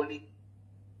ọ̀tọ̀ọ̀tọ̀ ni.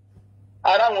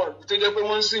 Ara àwọn ìlú tó jẹ́ pé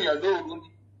wọ́n ń sìnyàn lóòru ni.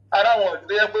 Ara àwọn ìlú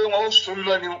tó jẹ́ pé wọ́n ó sùn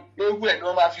lọ ni ewu ẹ̀ ni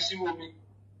wọ́n máa fi sí omi.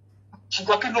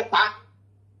 Ṣùgbọ́n kí ló pa?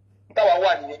 Táwa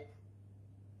wà nìyẹn.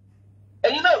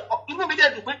 Ẹ̀yin náà inú mi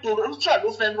dẹ̀ dùn pé tòròtúà ló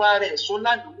fẹ́ nu ara ẹ̀ sọ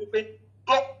lánàá wípé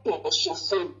dókítà sọ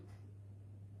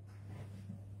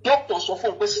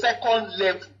fún un pé second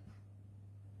level.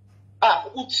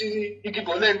 Ó ti igi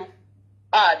bọ̀ lẹ́nu.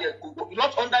 They go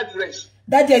not under duress.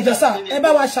 Daddy ẹjọ́ sà, ẹ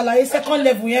bá wa ṣàlàyé second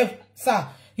level yẹn sà.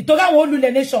 Ìtọ́jú àwọn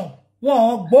olùlẹ̀ nation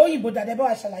wọn gbọ́ òyìnbó dáadáa, ẹ bá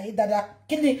wa ṣàlàyé dáadáa.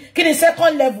 Kí ni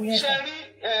second level yẹn?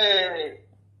 Sherry,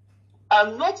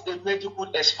 I'm not a medical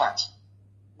expert,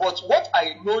 but what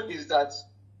I know is that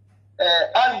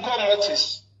alcohol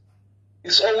mortis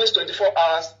is always 24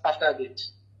 hours after death.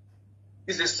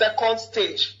 It's the second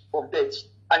stage of death,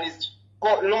 and it's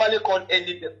normally called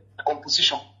early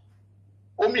decomposition.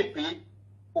 Ó mì pé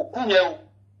òkú yẹn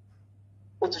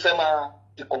ó ti fẹ́ máa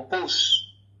decompose.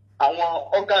 Àwọn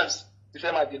organs ti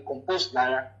fẹ́ máa decompose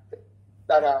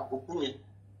lára òkú yẹn.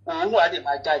 Òórùn á lè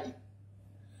máa jáde.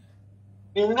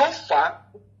 Ìlú fà á,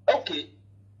 okay.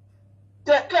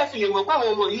 Kẹ́ẹ̀fì lè mọ̀ pé àwọn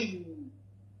ọmọ yìí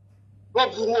wọ́n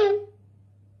burú o.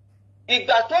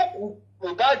 Ìgbà tó kù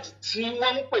Mohbad tí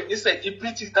wọ́n ń pè ní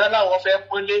celebrity tán láwọn fẹ́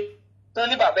pọ́nlé tán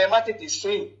ní bàbá ẹ má tètè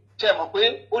sìn ṣe mọ̀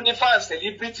pé ó ní fan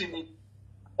celebrity ni.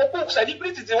 Ó kú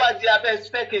celebrity ti wá di abẹ́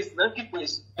staircase náà kí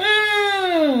pèsè.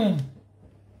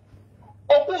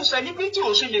 Ó kú celebrity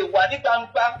ò ṣe lè wà ní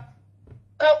gbangba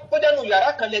kó dẹnu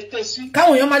yàrá kan lè tẹ̀ sí.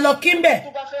 Káwọn èèyàn máa lọ kí ń bẹ̀.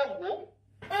 Tó bá fẹ́ wò ó.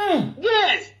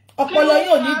 Yes. Ọpọlọ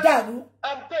yóò ní dàrú.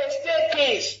 Abẹ́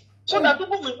staircase so that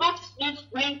people will not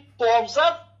need to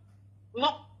observe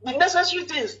the necessary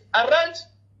things around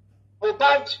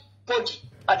Mohbad body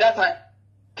at that time.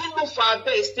 Kí ló fa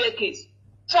abẹ́ staircase?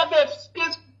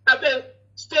 Abẹ́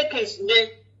staircase yẹn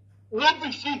ló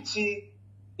bí fi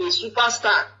a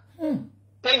superstar.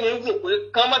 Tẹ́yìn ń wò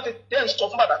pé kán má tẹ̀ ń sọ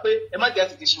fún bàbá pé ẹ má jẹ́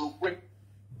tètè ṣe òkú ẹ̀.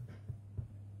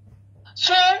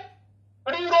 Ṣé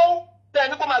ríró tẹ́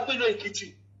ẹni kó máa gbé lọ Èkìtì?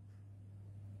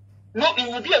 No, it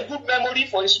will be a good memory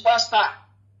for a superstar.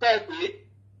 Tẹ́ ẹ pé.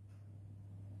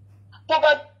 Tó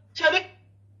bá ṣeré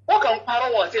wọ́n kàn ń parọ́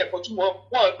wọn àti ẹ̀kọ́ túmọ̀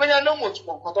wọn ìpínyà náà mọ̀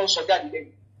túmọ̀ nǹkan tó ń sọ jáde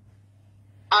lẹ́yìn.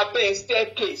 Abẹ́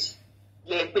staircase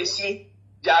lè pè sí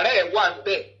yàrá ẹ̀ wà ń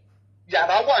bẹ̀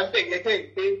yàrá wà ń bẹ̀ yẹn tẹ́ ń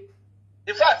pé.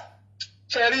 In fact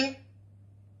ṣẹ́rí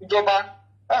ìjọba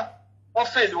wọ́n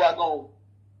fèlè wa gan o.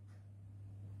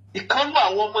 Ìkànnì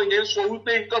àwọn ọmọ yẹn sọ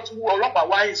wípé nǹkan tí ọlọ́pàá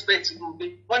wá inspect inú ilé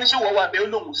wọ́n ní ṣé wọ́n wà bẹ́ẹ̀ ó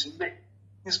lòun sí bẹ́ẹ̀.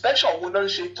 Inspection wo náà ń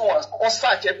ṣe tó wọ́n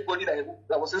search everybody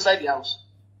that was inside the house.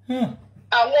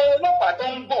 Àwọn ọlọ́pàá tó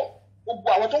ń bọ̀ gbogbo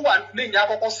àwọn tó wà nílé yẹn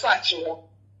àkọ́kọ́ search wọn.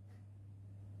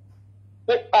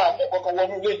 Pé àmọ́ kankan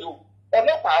wọnú ilé yìí o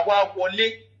ọlọ́pàá wá wọlé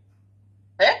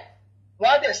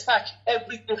wọ́n á dẹ̀ search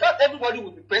everything. In fact everybody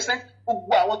will be present.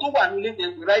 Gbogbo àwọn tó wà nílé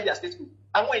yẹn will write their statement.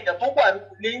 Àwọn èèyàn tó wà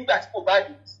nílé nígbà tí kò bá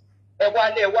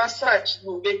dé ẹ wá search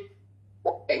nílé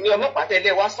ẹ̀yin ọlọ́pàá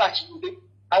tẹ́lẹ̀ wá search nílé.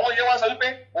 Àwọn yẹn wá sọ wípé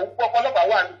òun kọ́ ọlọ́pàá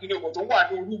wà ní kíni ọ̀gbọ̀n tó wà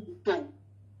ní orí ìlú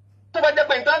tó bá jẹ́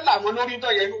pé nǹkan làwọn lórí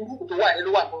ìtọ́ yẹn ní orúkọ tó wà yẹn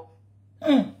ló wà mọ́.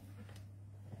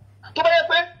 Tó bá jẹ́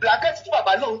pé blanket tí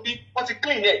bàbá lòun bí wọ́n ti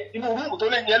clean yẹn inú orúkọ tó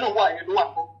lẹ́yìn yẹn ló wà yẹn ló wà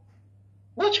mọ́.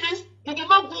 Which means he did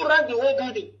not go round the whole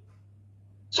building.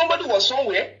 Somebody was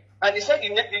somewhere and he said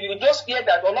you just hear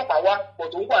that ọlọ́pàá wá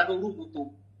but òun wà ní orúkọ tó.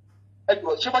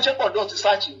 Ẹgbẹ́ ṣé wọ́n ṣe pọ̀ náà ti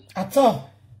search yìí. Àtọ̀.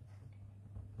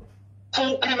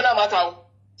 Fún criminal matter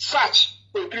search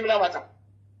for a criminal matter.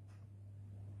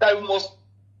 That we must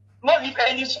not leave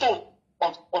any stone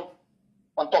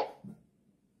on top.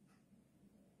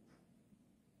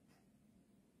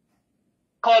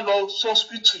 Call us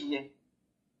hospital yẹn.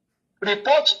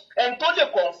 Report and told you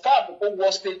confirm who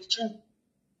was stage 2.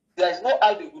 There is no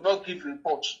how they will not give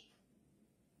report.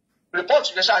 Report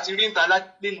yẹn ṣáà ti rí ìtàn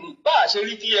nínú bá a ṣe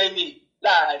rí DNA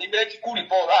láàrin medical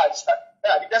report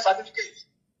láàrin death certificate.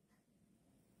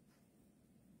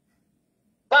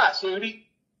 Bá a ṣe rí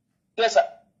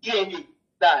DNA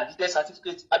láàrin death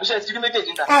certificate. Àbíṣẹ́ ti rí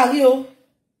méjèèjì ta. Àrí o,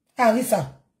 àrí sà.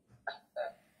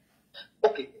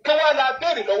 Okay, kí wọ́n la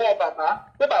béèrè lọ́wọ́ bàbá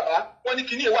pé bàbá wọ́n ní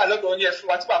kíní ìwà lọ́dọ̀ yẹn fún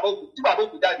wa tí bàbá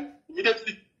ògùn jáde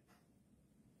immediately.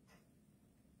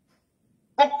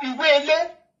 Ìwé ilé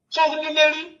tó ní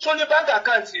lérí tó ní bank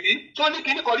account rí tó ní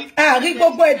kíní kan rí. Àrí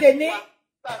gbogbo èdè ní.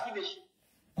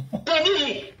 Tèmi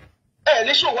yìí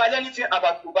lè ṣòwò alẹ́ ní ti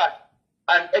about Mohbad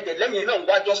and ẹ̀dẹ̀ lẹ́yìn náà ń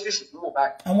wá justice fún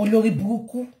Mohbad. Àwọn olórí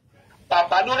burúkú.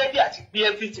 Bàbá ló rẹ́dí àti gbé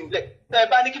everything lẹ̀. Tẹ́ ẹ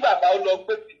bá ní kí bàbá ó lọ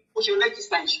gbé ó ṣe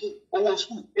register in school owó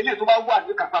school eléyìí tó bá wà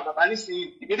ní kápá bàbá nísìnyí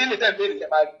ìgbédélé tẹ̀ béèrè lẹ́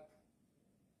máa rí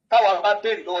táwa bá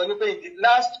béèrè lọ́wọ́ ní pé in the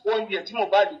last 1 year tí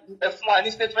Mohbad ẹ fún wa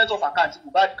ní statement of account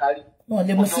Mohbad kárí. Wọ́n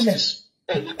lè mú sílẹ̀.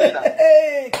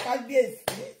 Kábíyèsí.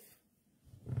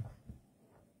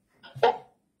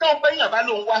 Táwọn bẹ́yìn bá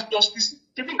lóun wá justice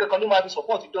kí bí nǹkan kan ló máa fi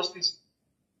support justice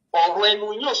ọ̀rọ̀ ẹnu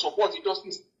yóò support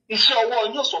justice iṣẹ́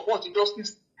ọwọ́ yóò support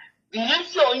justice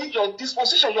behavior in your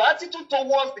disposition your attitude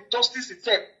towards the justice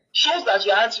itself shows that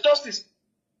you are anti-justice.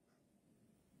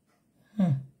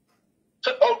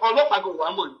 Ọlọ́pàá kò wá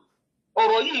mọ̀ ní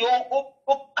ọ̀rọ̀ yìí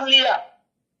ó clear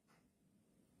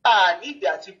nídìí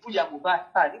àti bú ìyá Mohbad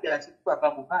nídìí àti bú bàbá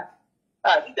Mohbad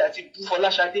nídìí àti bú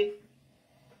Fọláṣadé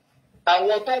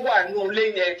àwọn tó wà ní ilé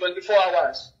yẹn 24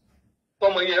 hours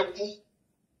tọmọ yẹn kú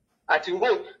àti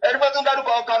road ẹni pé tó ń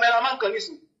dárúkọ cameraman kan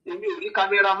nísìn èmi ò rí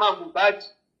cameraman Mohbad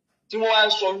tí wọ́n wá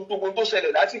ń sọ gbogbo tó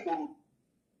ṣẹlẹ̀ láti Ìkòròdú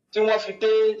tí wọ́n fi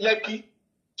dé Lẹ́kì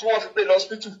tí wọ́n fi dé lọ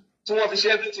hospital tí wọ́n fi ṣe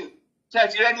everything tí a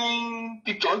ti rẹ́ ní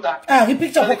picture ń ta. Rí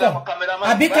picture kankan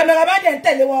àbí cameraman dẹ̀ ń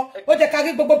tẹ̀lé wọn ó jẹ́ ká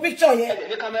rí gbogbo picture yẹn. Ẹ̀jẹ̀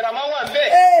ní cameraman wà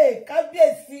bẹ́ẹ̀.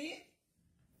 Kábíyèsí.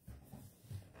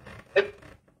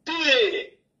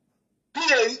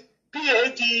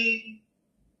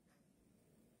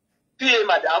 PA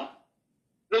madam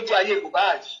lójú ayé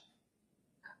Mohbad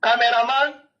cameraman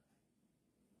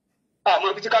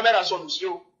àmọ́ ibi tí kámẹ́rà sọnù sí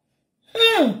o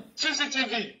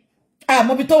CCTV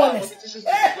àmọ́ ibi tó wọlé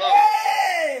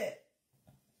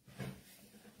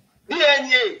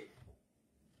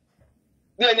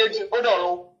DNA ti ó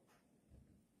dọ̀rọ̀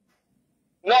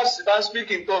nọ́ọ̀sì bá ń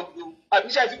speaking talk o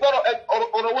àbíṣe ti gbọ́dọ̀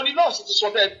ọ̀rọ̀ wo ni nọ́ọ̀sì ti sọ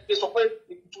bẹ́ẹ̀ sọ pé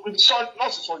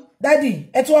nọ́ọ̀sì sọ yìí. Daddy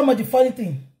ẹ tí wọ́n mọ the funny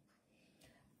thing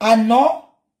àná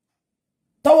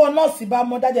tọwọ́ nọ́ọ̀sì bá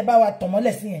mọ dájẹ́ bá wa tàn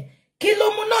mọ́lẹ̀ sí yẹn kí ló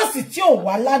mú nọ́ọ̀sì tí ò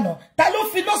wá lánàá ta ló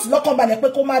fi nọ́ọ̀sì lọ́kàn balẹ̀ pé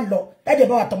kó má lọ dájẹ́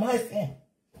bá wa tàn mọ́lẹ̀ sí yẹn.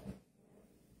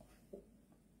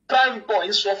 Prime boy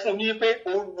sọ fún mi pé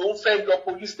òun ló fẹ́ lọ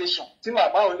police station tí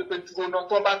màmá òun ní pé dúró náà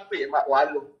tó bá pè é wà á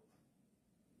lọ.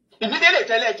 Ìdílé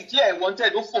tẹ́lẹ̀ declare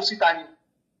wanted ó fò síta ni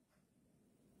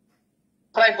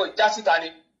Prime boy já síta ni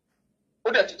ó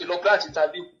dẹ̀ tètè lọ grant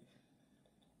interview.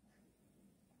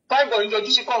 Prime boy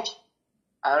yọjú sí court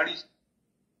àárín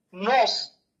nọ́ọ̀sì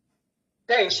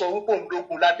tẹ́yìn sọ wípé òun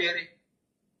lógun lábẹ́rẹ́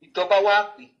ìjọba wá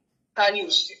pè ká ní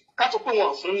òsì ká tó pé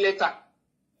wọn fún lẹ́tà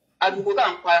àdúgbò tá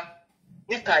à ń pa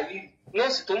níta yìí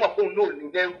nọ́ọ̀sì tó mọ̀ pé òun náà ní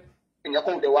lẹ́rù èèyàn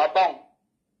kan ò dẹ̀ wá bá òun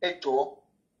ẹ jọ̀ọ́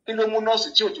kí ló mú nọ́ọ̀sì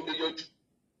tí òjò lè yọjú.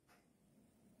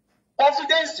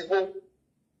 Confidence wo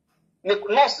ni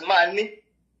nọ́ọ̀sì máa ní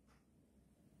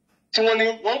tí wọ́n ní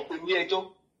wọ́n ń pè ní ẹjọ́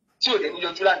tí ò dẹ̀ ní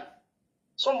yọjú lánàá.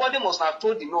 Somebody must have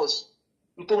told the nurse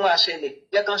n tó máa ṣẹlẹ̀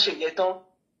yẹ kán ṣe yẹ tán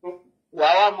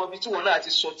wàá wá mọ ibi tí wọn náà ti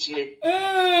sọ tiẹ̀.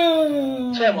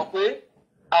 Ṣé ẹ mọ̀ pé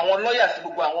àwọn lọ́ọ̀yà tí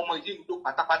gbogbo àwọn ọmọ yìí ń lò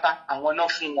pátápátá àwọn náà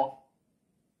fún wọn.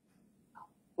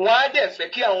 Wọ́n á dẹ̀ fẹ́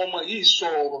kí àwọn ọmọ yìí sọ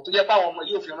ọ̀rọ̀ tó jẹ́ pé àwọn ọmọ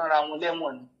yìí ò fi ránra wọn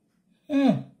lẹ́wọ̀n ni.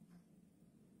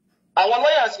 Àwọn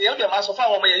lọ́ọ̀yà sì yẹn ó dẹ̀ máa sọ fún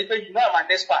àwọn ọmọ yẹn pé you know I'm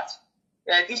an expert.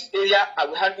 This area I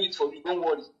will handle it for you, don't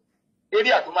worry.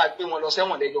 Area tó máa gbé wọn lọ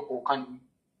sẹ́wọ̀n lẹ́jọ́ kọ̀ọ̀kan ni.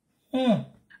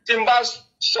 Tí n bá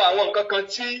sọ àwọn nǹkan kan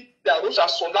tí Dàrúṣà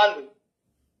sọ lánàá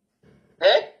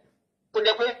tó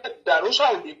jẹ́ pé Dàrúṣà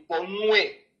ò lè pọ̀ mú ẹ̀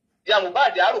ìyá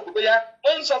Mohbad àrò pé bóyá ó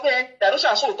ń sọ pé Dàrúṣà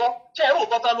sóòótọ́ ṣé ẹ̀rọ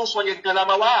òótọ́ tá ló sọ yẹn gan la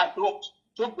máa wá àdúrà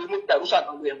tó gbé mú Dàrúṣà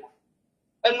kan ló ẹ̀wọ̀n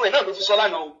ẹnu ẹ̀ náà ló fi sọ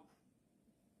lánàá o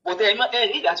bòtẹ́ ẹ̀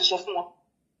ní ìdá ti sọ fún wọn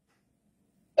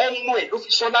ẹnu ẹ̀ ló fi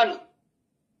sọ lánàá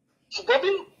ṣùgbọ́n bí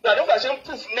Dàrúṣà ṣe ń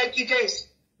proof negligence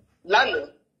lánàá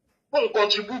fún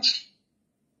contribute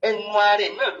ẹnu ara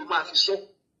ẹ̀ náà ló máa fi sọ.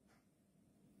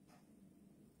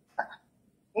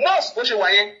 Nọ́ọ̀sì bó ṣe wà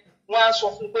yẹn wọ́n á sọ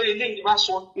fún pé eléyìí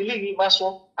má sọ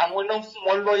àwọn náà fún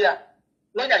wọn lọ́ọ̀yà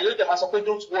yóò jẹ́ máa sọ pé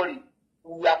don't worry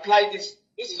we will apply this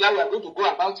is how we are going to go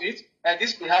about it and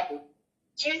this may happen.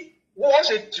 Tí wọ́n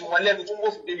ṣe jù wọ́n lẹ́nu tí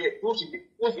wọ́n fi dé yẹn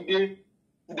wọ́n fi dé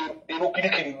èrò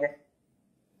kirikiri yẹn.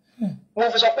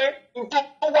 Wọ́n fi sọ pé nǹkan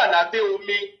tó wà lábẹ́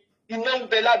omi iná ń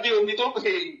bẹ lábẹ́ omi tó ń pè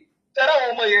é tẹ́lá àwọn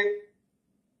ọmọ yẹn.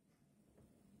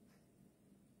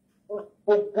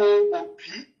 Gbogbo òbí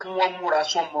kí wọ́n múra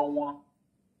sọ́mọ wọn.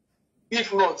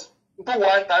 If not, tó wà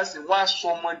á tàn sí wọ́n á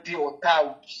sọmọ di ọ̀tá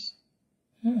òbí.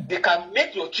 They can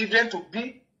make your children to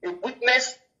be a witness,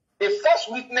 a false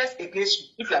witness against you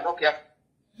if you are not careful.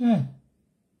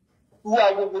 Irú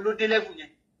àwọn wo ló dé level yẹn?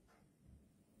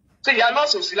 Ṣé ìyá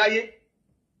nọ́ọ̀sì ò sí láyé?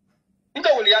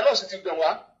 Nítorí wo ni ìyá nọ́ọ̀sì ti gbẹ̀ wá?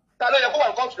 Ta ló yẹ kó wà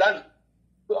ní kóòtù lánàá?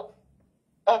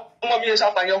 Ọmọ mi yẹn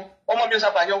ṣàpàyàn,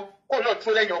 kó náà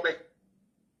tó lẹ́yìn ọbẹ̀.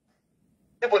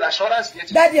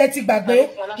 Daddy ẹ ti gbàgbé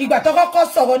ìgbà tó kọ́kọ́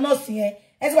sọ̀rọ̀ nọ́ọ̀sì yẹn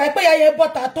ẹ ti wà pé ìyá yẹn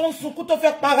bọ́ta tó ń sunkún tó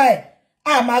fẹ́ para ẹ̀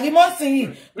Ah, Mari Monsi,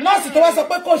 nọ́ọ̀sì tó wá sọ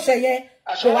pé kò ṣe yẹn,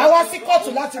 kò wá sí kóòtù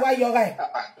láti wá yọra ẹ̀.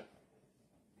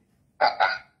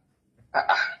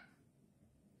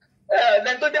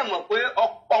 Lẹ́yìn tó dẹ̀ mọ̀ pé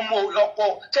ọmọ ọlọ́pọ̀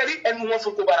ṣẹ́rí ẹnu wọn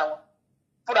fún kó bára wọn.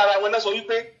 Fúnra ara wọn náà sọ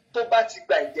wípé tó bá ti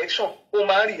gba injection, ó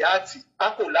máa ń react, á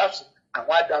collapse,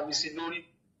 àwọn àdàmì sí lórí.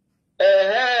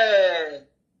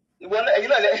 Ìwọ náà ẹ̀yin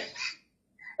náà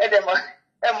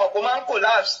ẹ mọ̀ kó máa ń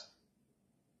collapse.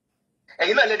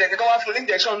 Ẹ̀yin náà lẹ́dẹ̀ẹ́ kí wọ́n wá fún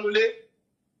injection nulẹ̀.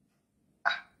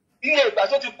 Iye ìgbà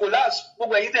tó ti collapse,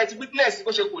 gbogbo ẹ̀yin tẹ́ ti witness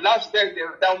kó ṣe collapse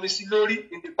bẹ́ẹ̀ da omi sí lórí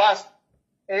in the past.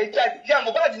 Ìyá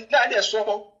Mohbad náà dẹ̀ sọ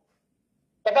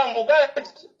bàbá Mohbad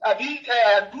àbí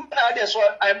àdúrà náà dẹ̀ sọ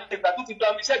àìmọ̀ ìgbà tó ti da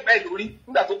omi sẹ́gbẹ̀ẹ́ lórí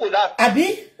nígbà tó collapse. Àbí?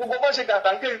 Gbogbo bọ́ ṣe gàgbà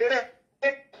ń kéré rẹ̀.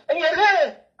 Ẹ̀yin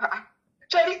rẹ̀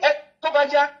ṣé rí tó bá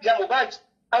já ìyá Mohbad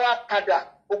àwọn akadà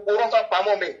gbogbo rọ́tọ́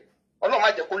pamọ́ mẹ́ Ọlọ́run má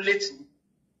jẹ́ kó létí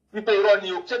wípé irọ́ ni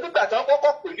o. Ṣé gbígbà tí wọ́n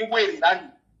kọ́kọ́ pè ní wèrè lánìí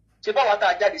ṣe báwa tá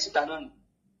a jáde síta náà ni.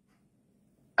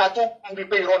 Ká tó kún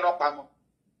wípé irọ́ náà pamọ́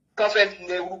kán fẹ́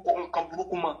lẹ orúkọ nǹkan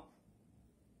burúkú mọ́.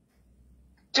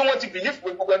 Tí wọ́n ti bìlífù pé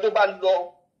gbogbo ẹ tó bá lọ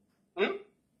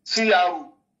sí àrò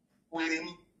wèrè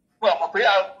ni. Wọ́n mọ̀ pé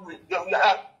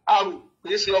àrò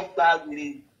kìí ṣe ọgbà wèrè.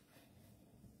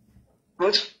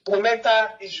 Gbogbo mental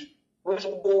issue,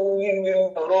 gbogbo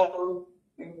ọ̀rọ̀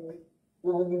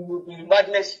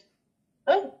madness.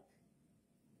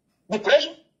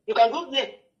 Depression, you can go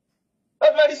there.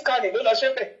 Ordinary scanning, don't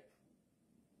shame it.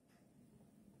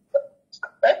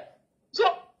 So,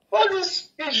 all this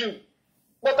issue,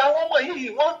 but I want to hear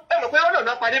you. Wọ́n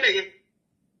náà pàdé bẹ̀ yẹn.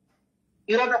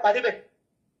 Irọ́ náà pàdé bẹ̀.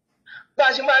 Bá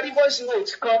a ṣe máa rí voice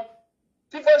note kan,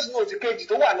 tí voice note kejì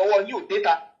tó wà lọ́wọ́ yìí ò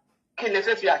déta, kí lè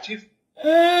fẹ́ fi achieve.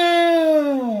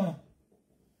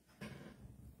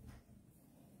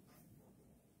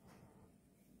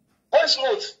 Voice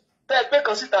note tẹ́ pé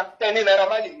kan síta tẹ́ ní Naira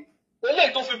Marley ni.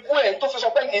 Eléyìí tó fi bú ẹ̀ tó fi sọ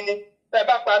pé yẹn ni tẹ́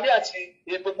bá pa mí àti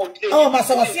gbogbo ìdílé. Ó máa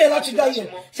sọ̀rọ̀ sí ẹ lọ́tijọ́ yìí.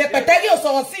 Ṣèpẹ̀tẹ́rì ò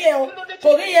sọ̀rọ̀ sí ẹ o. Kò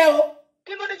rí ẹ o.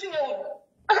 Kí ló dé tí yẹn o?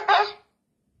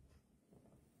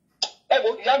 Ẹ wo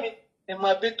ìyá mi, ẹ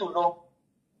máa bẹ́ tò lọ.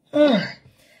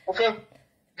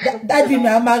 Dájú mi,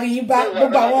 a máa rí yín bá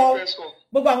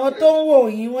gbogbo àwọn tó ń wò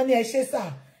yín wọ́n ní ẹ ṣé sà.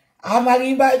 A máa rí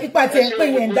yín bá ipa tí ẹ ń pè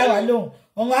yẹn ń dá wa lóhùn.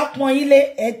 Ọ̀run á pọ́n yín lé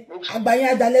àgbáyé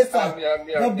adalẹ́ sà.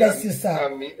 God bless you sir.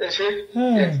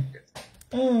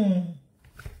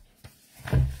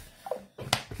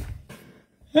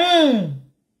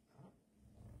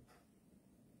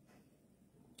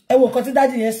 Ẹ wo nǹkan tí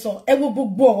dájú yẹn sọ, ẹ wo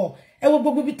gbogbo ọ̀rọ̀, ẹ wo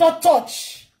gbogbo ibi tó touch.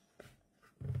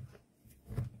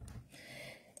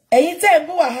 Ẹ̀yin tẹ́ ń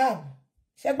bú Wahab,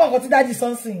 ṣé gbọ́ nǹkan tí dájú sọ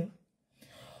nsìn.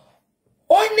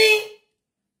 Ó ní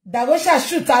Darosha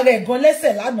shoot ara ẹ̀ gan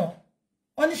lẹ́sẹ̀ lánàá.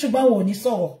 Wọ́n ní ṣùgbọ́n wọn ò ní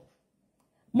sọ̀rọ̀.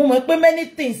 Mo mọ̀ pé many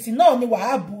things náà ni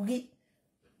Wahab rí.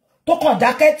 Tó kàn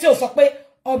dákẹ́ tí ó sọ pé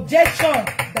objection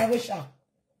Darosha.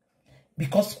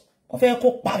 Because wọ́n fẹ́ kó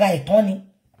para ẹ̀ tán ni.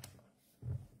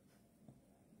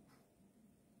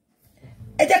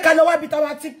 Ẹ jẹ́ ká lọ wá bí tá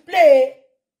wá ti play.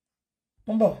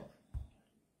 Mbọ̀.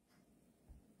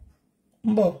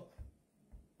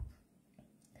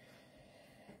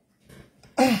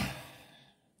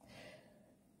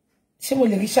 Ṣé mo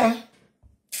lè rí ṣá?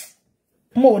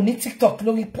 Mo ò ní TikTok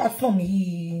lórí platform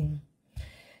yìí.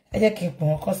 Ẹ jẹ́ kí n pọ̀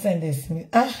wọ́n kọ́ send ẹ̀ sí mi.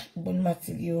 Gbogbo ní máa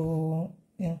ti rí o.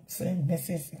 Send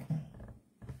message.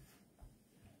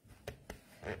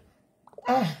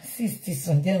 60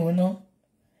 sùn jẹ́ ìwọ náà.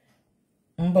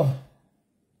 Mbọ̀.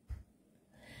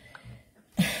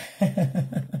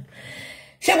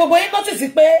 Ṣé gbogbo yín notice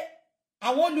pé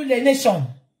àwọn olùlẹ̀ nation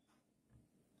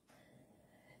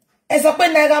ẹ sọ pé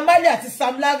Naira Marley àti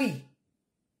Sam Larry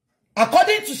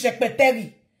according to Ṣèpẹtẹ́rì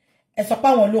ẹ sọ pé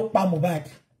àwọn ló pa Mohbad.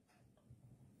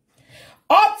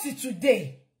 Up to today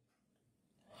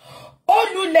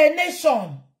olùlẹ̀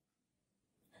nation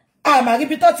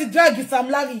àmàríbi tó ti drag Sam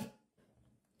Larry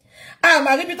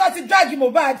àmàríbi tó ti drag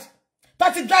Mohbad tó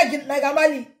ti drag Naira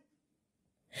Marley.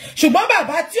 Ṣùgbọ́n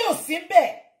bàbá tí ò sí ńbẹ̀,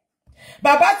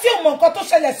 bàbá tí ò mọ nǹkan tó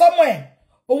ṣẹlẹ̀ sọ́mọ ẹ̀,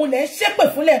 òun lè ṣépè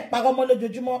fúnlẹ̀ parọ́ mọ́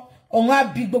lójoojúmọ́, òun á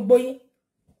bí gbogbo yín.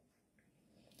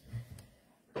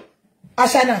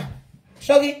 Àṣànà,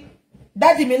 sorry,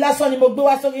 dáàdì mi lásán ni mo gbé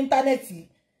wá sórí íńtánẹ́ẹ̀tì.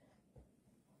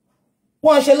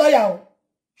 Wọ́n ṣe lọ́yà o,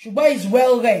 ṣùgbọ́n is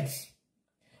well read.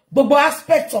 Gbogbo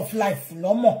aspects of life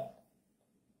lọ́mọ̀.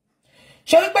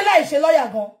 Ṣé wípé láì ṣe lọ́yà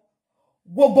gan,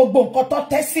 gbogbo nǹkan tó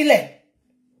tẹ́ sílẹ̀.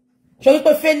 Ṣé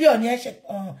wípé failure ni ẹ ṣe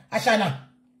Àṣànà.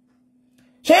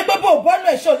 Ṣé wípé bó bọ́nù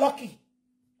ẹ̀ ṣó lucky.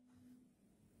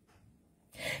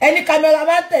 Ẹni camera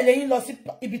máa ń tẹ̀lé yín lọ sí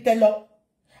ibi tẹ́ lọ.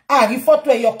 Àrí fọ́tò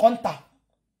ẹ̀yọ kan tà.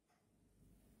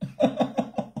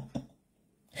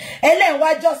 Ẹlẹ́wà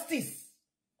justice.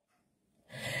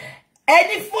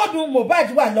 Any fóònù Mohbad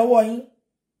wà lọ́wọ́ yín.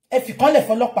 Ẹ fi kan lẹ̀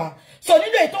fọ́lọ́pàá. So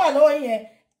nínú èyí tó wà lọ́wọ́ yín yẹn,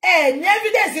 ní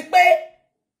evidence pé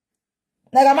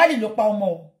Naira Marley ló pa ọmọ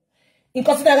o.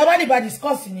 Nǹkan tí Naira Marley bá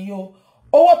discuss ni yo.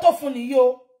 Owó tó fún ni yo.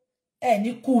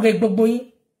 Ní kú re gbogbo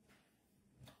yín.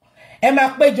 Ẹ máa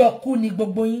péjọ kú ni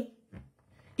gbogbo yín.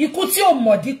 Ikú tí ò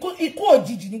mọ̀dí, ikú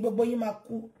òjijì ni gbogbo yín máa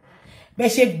kú. Bẹ́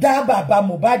ṣe dá bàbá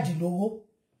Mohbad lóró.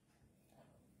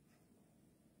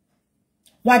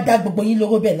 Wọ́n dá gbogbo yín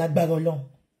lóró bẹ́ẹ̀ lágbára Ọlọ́run.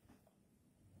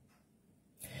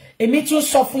 Èmi tún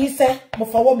sọ fún yín sẹ́, mo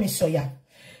fọwọ́ mi sọ̀yà.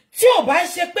 Tí ò bá ń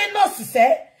ṣe pé nọ́ọ̀sì sẹ́,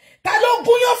 ta ló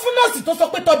gúnyán fún nọ́ọ̀sì tó sọ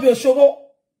pé Tóbi Òṣòro?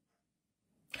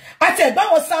 Àti ẹ̀gbọ́n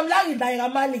wọn Sam Larry Naira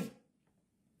Marley.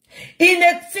 In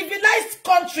a civilized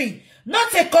country,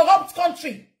 not a corrupt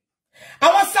country.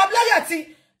 Àwọn Sam Larry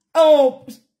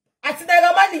àti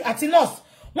Naira Marley àti nurse.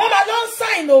 Wọ́n máa lọ ń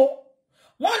sign o.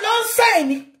 Wọ́n lọ ń sign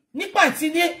nípa àti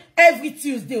ní every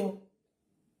Tuesday o.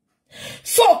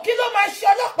 So kí ló máa ṣe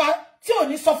ọlọ́pàá tí ò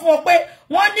ní sọ fún wọn pé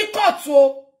wọ́n ní kóòtù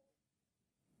o.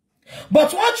 But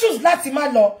wọ́n choose láti má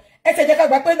lọ. Ẹ tẹ̀ jẹ́ ká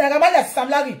gbà pé Naira Marley àti Sam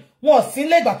Larry wọn ò sí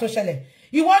nílé ìgbà tó ṣẹlẹ̀.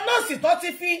 Ìwọ nọ́ọ̀sì tó ti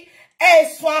fi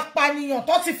ẹ̀sùn apànìyàn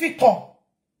tó ti fi kàn.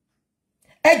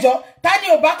 Ẹjọ́, ta ni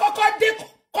ò bá kọ́kọ́ dé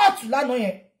kóòtù lánàá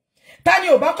yẹn? Ta ni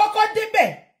ò bá kọ́kọ́ débẹ̀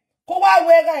kó wá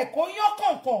wẹra ẹ̀ kó yán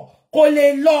kọ̀ọ̀kan kò lè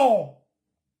lọ.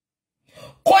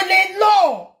 Kò lè lọ.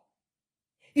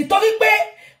 Ìtorí pé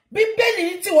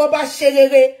Bíbélì tí wọ́n bá ṣe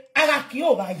rere ara kì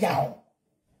yóò ra yà ọ́.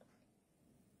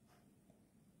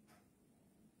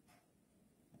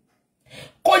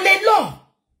 Kò lè lọ.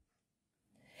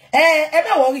 Ẹ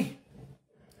má worry.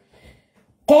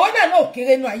 Corona no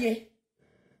kéré nú ayé.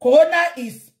 Corona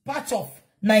is part of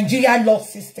Nigerian law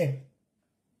system.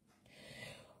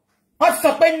 Wọ́n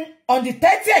sọ pé on the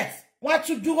 30th, wọ́n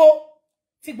tún dúró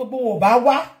tí gbogbo wọn bá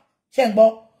wá, ṣé ń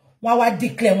gbọ́, wọ́n wá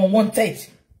declare wọn wanted.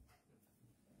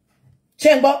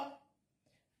 Ṣé ń gbọ́,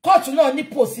 court náà ní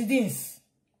proceedings.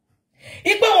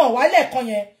 Ipe wọn wá lẹ́ẹ̀kan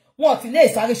yẹn, wọn ti lè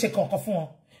sáré ṣe kankan fún wọn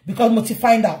because mo ti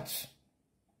find out.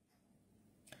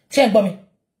 Ṣé ń gbọ́ mi?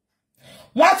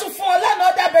 Wọ́n tún fún wọn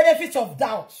another benefit of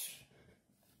doubt.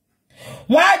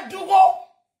 Wọ́n á dúró.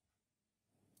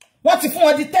 Wọ́n ti fún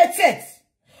wọn di 30th.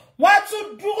 Wọ́n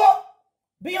tún dúró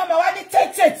bí wọ́n máa wá ní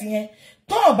 30th yẹn.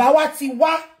 Tó wọ́n bá wá ti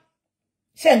wá.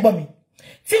 Ṣé ń gbọ́ mi?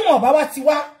 Tí wọ́n bá wá ti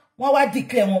wá, wọ́n wá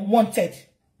declare wọn wanted.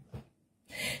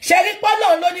 Ṣé rí pé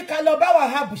Ọlọ́run ló ní ká lọ bá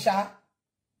Wahab ṣá.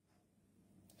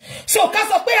 So ká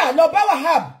sọ pé à lọ bá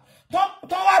Wahab.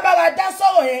 Tó wá bá wa dá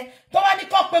sọ̀rọ̀ yẹn. Tó wá ní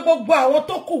kó pé gbogbo àwọn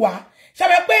tó kù wá. Ṣé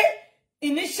pé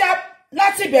initial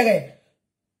láti bẹ̀rẹ̀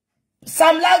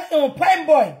Sam Larry Prime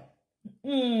Boy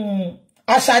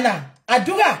Ashana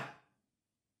Àdúrà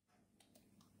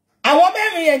àwọn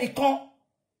mẹ́rin yẹn nìkan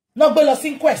ló gbé lọ sí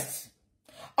inquest.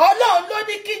 Ọlọ́run ló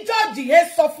ní kí George yẹn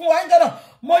sọ fún wa níjọ́ náà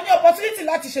mo ní opportunity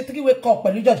láti ṣe three-way call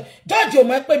pẹ̀lú George. George ò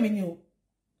mọ̀ pé mi ni o.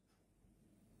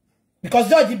 Because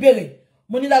George béèrè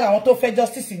mo ní lára àwọn tó fẹ́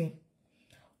justice ni.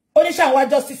 Ó ní ṣá wá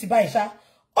justice báyìí ṣá.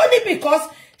 Ó ní because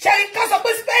ṣe ká sọ pé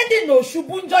spending no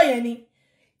ṣubú ńjọ́ yẹn ni.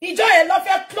 Ìjọ́ yẹn ló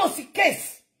fẹ́ close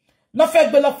case. Ló fẹ́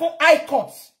gbé lọ fún high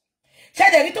court.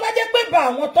 Ṣé dẹ̀ rí tó bá jẹ́ pé bá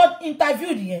àwọn tó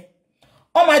interview yẹn.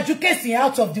 Ó máa ju case yẹn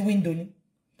out of the window ni.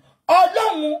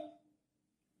 Ọlọ́run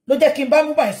ló jẹ́ kí n bá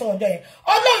mú báyìí sọ̀rọ̀ ńjọ́ yẹn.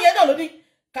 Ọlọ́run yẹn náà ló ní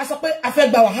ká sọ pé a fẹ́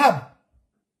gba Wahab.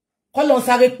 Kọ́ lọ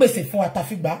sáré pèsè fún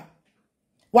àtàfígbà.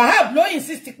 Wahab ló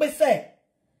insist pé sẹ́.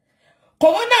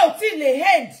 Corona ò tí lè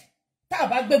end. Tá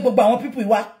bá gbé gbogbo àwọn people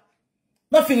wá.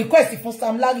 No fi request fún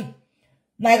Sam Larry,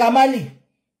 Naira Marley,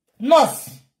 nurse,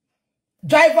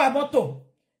 driver mọ́tò,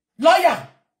 lawyer,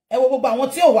 ẹ wo gbogbo àwọn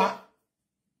tí ó wá.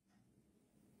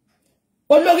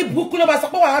 Olórí burúkú ló bá sọ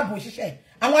pé Wahab òṣìṣẹ́.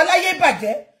 Àwọn aláyé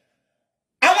bàjẹ́.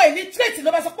 Àwọn illiterate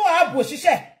ló bá sọ pé Wahab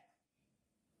òṣìṣẹ́.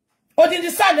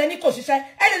 Odindi san ẹni kò ṣiṣẹ́.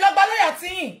 Ẹ lè lọ gba lawyer tí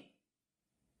yín.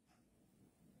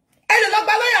 Ẹ lè lọ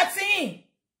gba lawyer tí yín.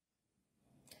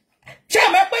 Ṣé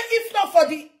mọ̀ pé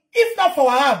if not for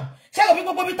Wahab, ṣé kò fi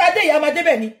gbogbo bí ta dé ìyá máa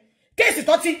débẹ̀ ni. Kéèsì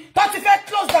tó ti fẹ́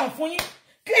close down fún yín.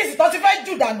 Kéèsì tó ti fẹ́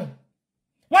jù dànù.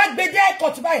 Wọ́n gbé dé high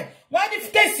court báyìí. Wọ́n ní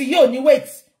kéèsì yìí ò ní wait.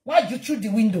 Wọ́n ju through the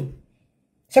window.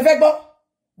 Ṣé fẹ́ gbọ́?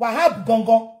 Wahab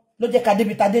gangan ló jẹ́ ká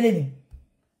débi ta délé ni.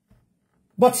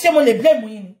 But ṣé mo lè blame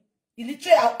yín ni?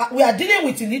 Illiterate, we are dealing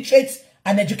with illiterate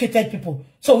and educated people.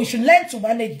 So we should learn to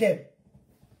manage them.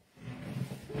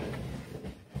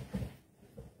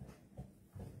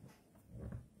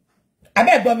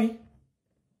 Abeg gbọ́ mi.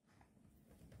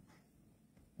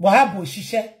 Wahab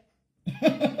òṣìṣẹ́.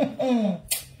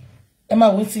 Ẹ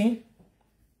máa wò sí.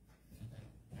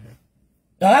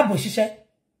 Wahab òṣìṣẹ́.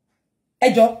 Ẹ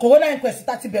jọ̀ọ́ corona inquest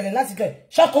tá ti bẹ̀rẹ̀ láti jẹ́.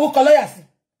 Ṣó ko orúkọ lawyer sí.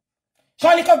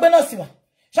 Ṣó ní kó gbé nọ́ọ̀sì wá.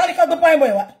 Ṣó ní kó gbé prime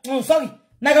boy wá. Sorry.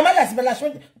 Nagamada àti Bella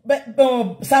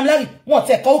Sam Larry wọ́n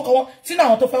tẹ̀ kọ́ wọn sínú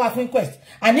àwọn tó fẹ́ wá fún inquest.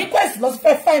 And inquest lọ sí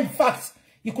fẹ́ find facts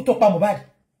ikú tó pa Mohbad.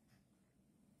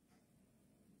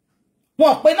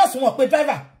 Wọ́n pè nurse, wọ́n pè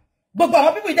driver. Gbogbo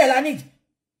àwọn people there la need.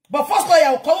 But first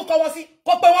lawyer kọ́ wọn sí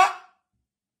kó pé wọ́n.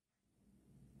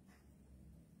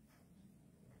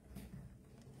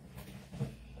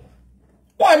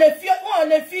 Wọ́n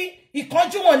lè fi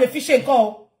ìkánjú wọn lè fi ṣe nǹkan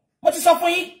o. Mo ti sọ fún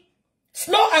yín.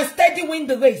 Slow and steady win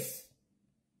the race.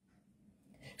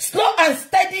 Slow and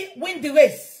steady win the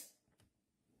race.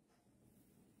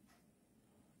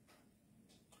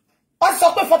 Wọ́n sọ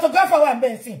pé photographer wà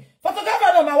ńbẹ̀ nsìn. Photographer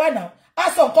náà máa wà náà.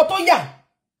 A sọ nǹkan tó yà.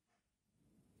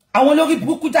 Àwọn lórí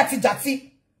burúkú jàtijàti.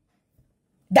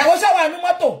 Dàwọ́ṣà wà nínú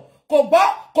mọ́tò. Kò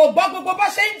gbọ́ gbogbo bá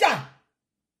ṣe ń jà.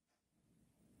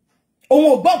 Òun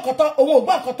ò gbọ́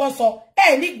nǹkan tó ń sọ.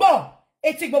 Ẹ ní gbọ́.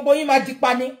 Etí gbogbo yín máa di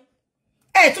pa ni.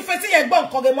 Ẹ tún fetí yẹn gbọ́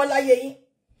nǹkan rẹ̀ mọ́ láyé yín.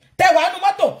 Tẹ wà nínú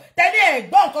mọ́tò. Tẹ ní ẹ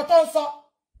gbọ́ nǹkan tó ń sọ.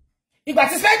 Ìgbà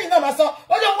tí Spẹ́ẹ̀dì náà máa sọ,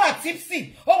 ó ló wà tipsy.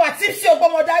 Ó wà tipsy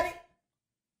ògbọ́mọ dání.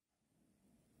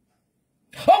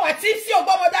 Ó wà tipsy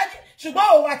ògbọ́mọ dání. Ṣùgbọ́n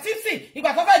ó wà tipsy.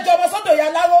 Ìgbà tó fẹ́ jọ ọmọ sọ́dọ̀ ìyá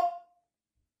láró.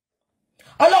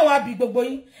 Ọlọ́run á bí gbogbo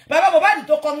yín. Bàbá Mohbad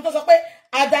tó kọrin tó sọ pé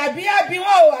àdàbí àbí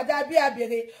wọn ò àdàbí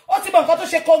àbèrè. Ó ti mọ nǹkan tó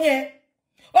ṣe kọrin ẹ.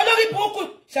 Olórí burúkú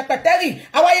ṣẹpẹtẹrì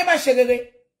àwáyé máa ṣe rere.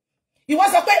 Ìwọ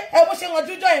sọ pé ẹ bó ṣe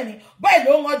ranjú jọ ẹ̀rìn bẹ́ẹ̀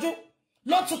ló ń ranjú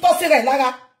ló tutọ́ sí rẹ̀ lára.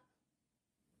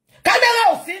 Kámẹ́rà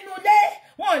ò sí inú ilé,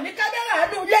 wọn ò ní kámẹ́rà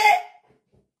inú ilé.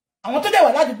 Àwọn tó dẹ̀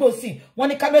wà ládùúgbò sí, wọ́n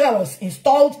ní kámẹ́rà was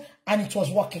installed and it was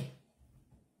working.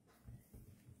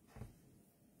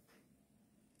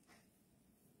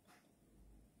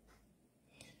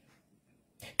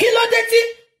 Kí ló dé tí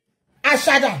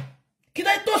àṣàdà kí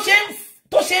ló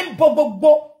tó ṣe ń bo gbogbo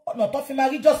ọ̀nà tó fi máa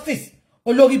rí justice?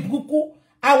 Olórí burúkú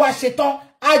àwa ṣetán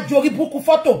àjòrí burúkú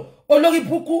fọ́tò olórí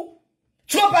burúkú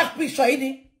throwback picture yìí ni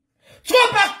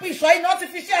throwback picture yìí náà ti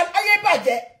fi ṣe ayé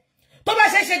bàjẹ́ tó bá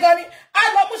ṣe gan ni a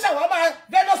lọ mú ṣàwámà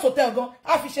Venus Hotel gan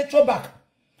a fi ṣe throwback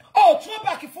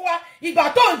throwback fún wa ìgbà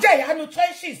tó ń jẹ ìyanu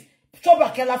trenches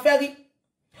throwback ẹ la fẹ́ rí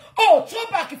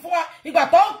throwback fún wa ìgbà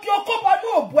tó ń kí ó kó bọ́ ní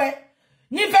òbú ẹ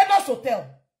ní Venus Hotel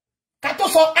ká tó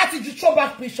sọ àti ju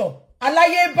throwback picture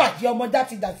aláyé bàjẹ́ ọmọ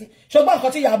dátidàtí ṣùgbọ́n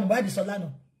nǹkan tí ìyá Mohbad sọ lánàá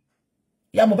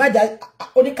ìyá Mohbad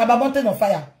oníkaba mountain of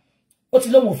fire ó ti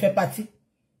lóun ò fẹ́ party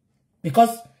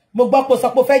because mo gbọ́ pé ó sọ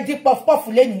pé ó fẹ́ dín puff puff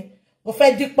lẹ́ni ó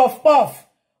fẹ́ dín puff puff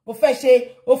ó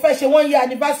fẹ́ ṣe 1 year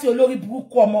anniversary olórí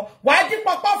burúkú ọmọ wàá dín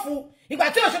puff puff ìgbà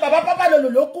tí ó ṣe bàbá pápá lòlò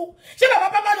ló kú ṣé bàbá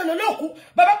pápá lòlò ló kú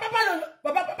bàbá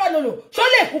pápá lòlò ṣó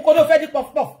lè kú kó ló fẹ́ dín puff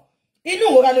puff inú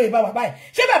ìrora lóye bá wà báyìí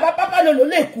ṣé bàbá pápá lòlò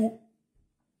lè kú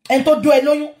ẹni tó dó ẹ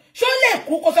lóyún ṣó lè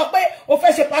kú kó sọ pé ó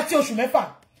fẹ́ ṣe party oṣù mẹ́fà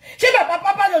ṣé bàbá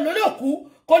pápá lòlò lè kú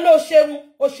kó ló ṣerun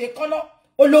ó ṣe kọ́nà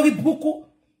olórí burúkú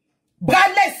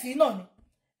brandless náà ni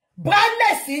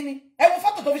brandless ni ẹ wo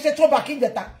fọ́tò tó fi ṣe throwback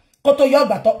ìjẹta kó tó yọ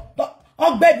ọgbà tó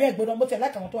ọgbẹ́ni ẹ̀gbọ́n mo tẹ̀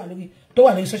láti àwọn tó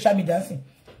wà lórí social media ń sìn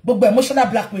gbogbo emotional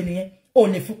blackmail yẹn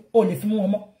ò lè fi mú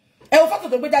wọn mọ́ ẹ wo fọ́tò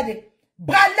tó gbé jáde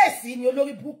brandless ni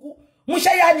olórí burúkú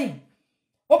múṣẹ́yá ni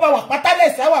ó bá wà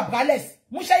pátálẹ̀s á wà brandless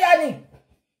múṣẹ́yá ni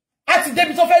a ti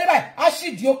débi tó fẹ́ rí báyìí a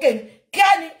ṣì di òkè ni kí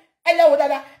á ní ẹlẹ́wọ̀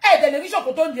dáadáa ẹ̀ẹ́dẹ̀ lè rí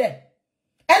ṣòkò tó ń di ẹ̀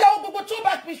ẹlẹ́wọ̀ gbogbo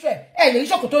throwback picture ẹ̀ lè rí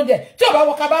ṣòkò tó ń di ẹ̀ tí ò bá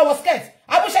wọ kaba wọ skirt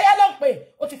abúṣẹ́yá ló ń pè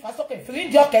ó ti fà sókè fìrí ń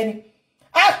di ọkẹ́ ni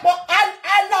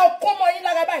alá ọkọ mọ yín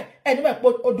lára báyìí ẹni mọ̀ pé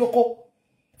odoko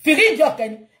fìrí ń di ọkẹ́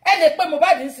ni ẹ lè pé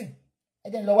Mohbad ń sìn ẹ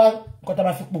jẹ́ lọ wá nǹkan tó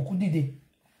máa fi pòkú dìde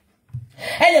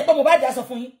ẹ lè pé Mohbad á sọ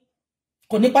fún yín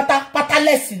kò ní pátá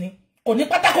lẹ́sìn ni kò ní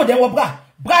pátá kò dẹ́wọ́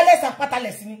braless and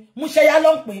pátálẹ̀sì ni múṣẹ́yá ló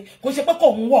ń pè kò ṣe pé kò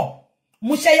ń wọ̀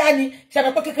múṣẹ́yá ni ṣe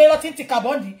pé kékeré lọ ti ń ti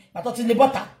kàbọ́ǹdì pàtó ti lè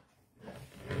bọ́ta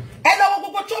ẹ lọ́wọ́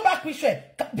gbogbo throwback picture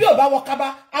bí ò bá wọ kaba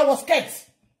àwọ̀ skirt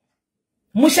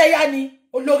múṣẹ́yá ni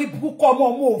olórí burúkú ọmọ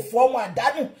òfò ọmọ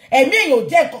àdánù ẹ̀mí èèyàn ò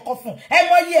jẹ́ nǹkan kan fún ẹ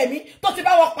mọ iye ẹ̀mí tó ti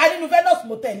bá wọn pa nínú Venus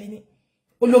motel ni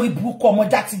olórí burúkú ọmọ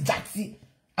játijàti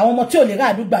àwọn ọmọ tí ò lè rà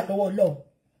àdúgbà lọ́wọ́ Ọlọ́run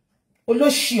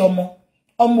olóṣì ọmọ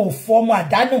òfò ọmọ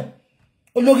àdánù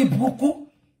olórí burúkú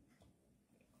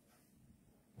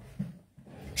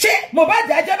ṣé Mohbad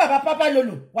ajẹ́ bàbá pápá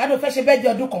lolo wà ló fẹ́ ṣe bẹ́ẹ̀ di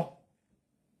ọdún kan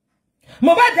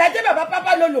Mohbad ajẹ́ bàbá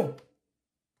pápá lolo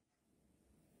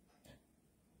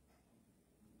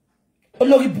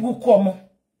olórí burúkú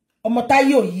ọmọ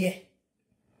táyé òye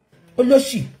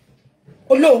olóṣì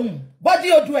olóhùn bọ́dí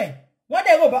odò ẹ̀ wọ́n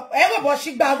dẹ̀ ẹ̀rọ bọ́ sí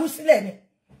gbàrú sílẹ̀ ni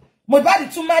Mohbad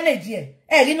tún manage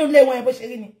ẹ̀ rí inú ilé wọn ẹ̀ bó ṣe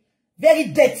rí ni very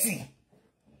dirty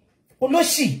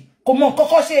olóṣì kò mọ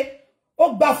kọ́kọ́ ṣe ó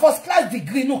gba first class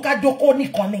degree inú ká dókó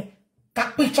nìkan ni ká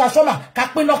pín transformer ká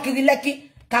pín lọ kiri Lẹ́kì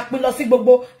ká pín lọ sí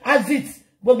gbogbo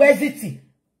exit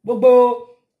gbogbo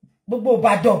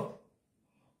Ìbàdàn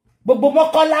gbogbo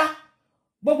Mọ́kọ́lá,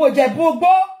 gbogbo Ìjẹ̀bú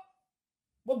Igbó,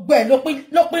 gbogbo ẹ̀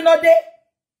ló pinná dé.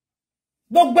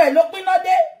 Gbogbo ẹ̀ ló pinná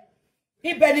dé.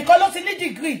 Ibẹ̀ nìkan ló ti ní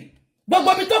degree.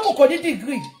 Gbogbo mi tó kù kò ní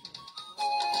degree.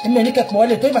 Èmi ò ní kẹ́pọ̀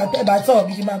wọlé tó ìbá sọ̀rọ̀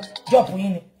gidi máa drop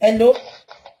yín ni. Hello.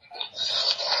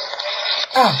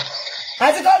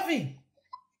 Àti coffee.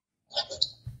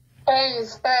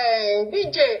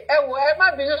 DJ, ẹ má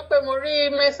bínú pé mo rí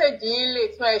message yín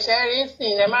late mo ẹ̀ṣẹ̀ rí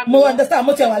nsìn ẹ má bínú. Mo understand,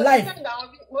 mo ti wà live.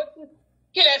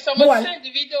 Kí lẹ sọ mo send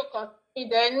video kan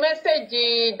then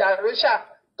message Darusha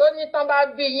tó ní tán bá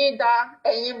bí yín dá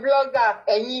ẹ̀yin blogger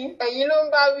ẹ̀yin ló ń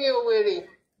bá wí òwèrè.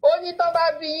 Ó ní tán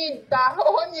bá bí yín dá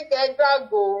ó ní kẹ́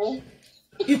drag òun.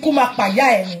 Ikú máa pa ìyá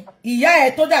ẹ̀ ni. Ìyá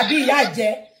ẹ̀ tó dàbí ìyá jẹ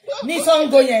ní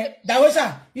Ṣàngó yẹn, Darusha,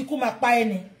 ikú máa pa ẹ̀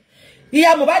ni.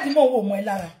 Ìyá Mohbad mo wò mọ́ ẹ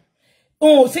lára.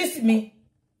 Sis mi,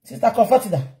 sister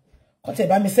comforted. Kò tẹ̀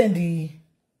bá mi send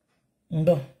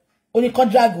ndo. Ó ní kon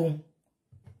drag òun.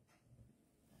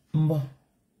 Mbo.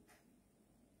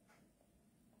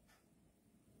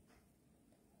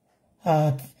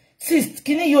 Sis,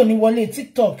 kíni yóò ní wọlé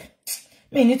TikTok.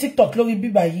 Mi ní TikTok lórí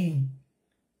bíbá yìí.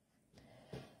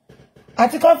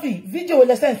 Àti coffee, video wo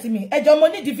lẹ send sí mi. Ẹ jọ̀ọ́ mo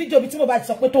ní di video bí tí mo bá ti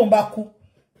sọ pé tó ń bá kú.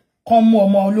 Kon mú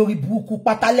ọmọ olórí burúkú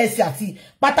Pataless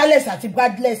àti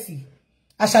Bradless.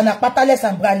 Ashana Pataless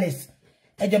and Bradless.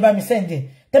 Ẹ jọ̀ọ́ bá mi send ẹ.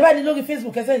 Tẹ́ bá ní lórí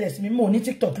Facebook ẹ send ẹ sí mi, mo ní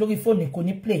TikTok lórí phone kò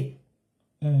ní play.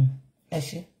 Ẹ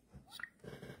ṣé.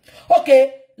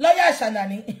 Okay, lawyer Ashana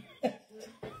ni.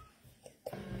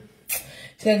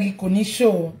 Ṣé kò ní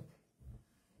show.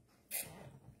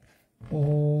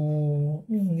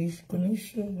 English kò ní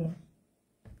show.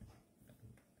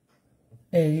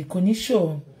 Kò ní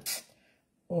show.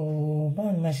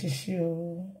 Báwo ni máa ṣe ṣe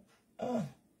o?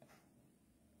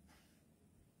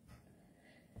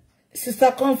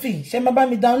 Sister Comfy, ṣé máa bá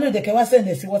mi download ẹ kẹ́ wá send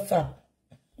ẹ sí WhatsApp.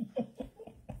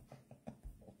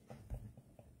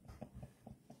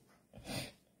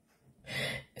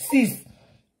 Sis,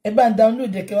 ẹ bá ń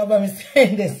download ẹ kẹ́ wá bá mi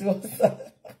send ẹ sí WhatsApp.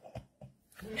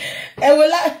 Ẹ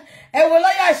wo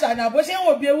lọ́yà Àṣànà bó ṣe ń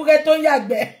wò bí ewúrẹ́ tó ń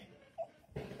yàgbẹ́.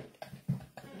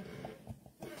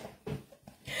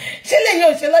 Ṣé lè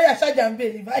yóò ṣe lọ́yà ṣájà ń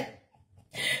bèèrè báyìí?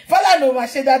 Fálànà ò máa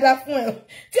ṣe dáadáa fún ẹ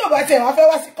tí ò bá tẹ̀ wá fẹ́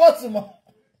wá sí kóòtù mọ́.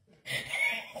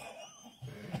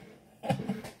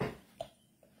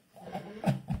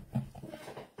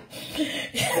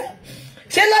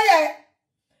 Ṣé lọ́yà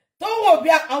tó ń wò bí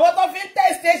àwọn tó fi ń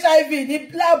test HIV ní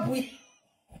láàbù yìí?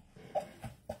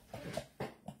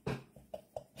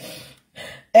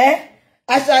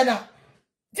 Àṣànà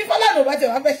tí Fálànà ò bá tẹ̀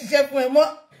wá fẹ́ ṣiṣẹ́ fún ẹ mọ́.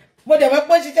 Mo dẹ̀ mọ̀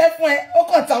pé ṣiṣẹ́ fún ẹ ó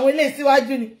kàn tàwọn ilé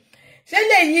síwájú ni. Ṣé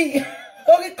lè yí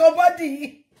orí kan bọ́dì yìí?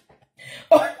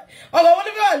 Ọ̀rọ̀ wọn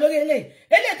ló fẹ́ wà lórí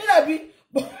eléyìí tó dàbí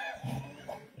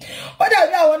ó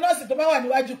dàbí àwọn nọ́ọ̀sì tó máa wà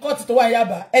níwájú kóòtù tó wà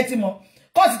Yaba. Ẹ ti mọ̀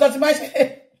kóòtù tó ti máa ṣe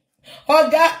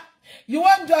ọ̀gá you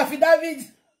wan do affidavit.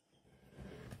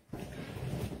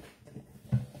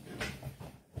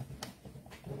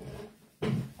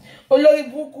 Olórí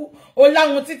burúkú ó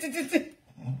láwọn títí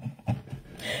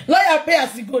lọ́yà pé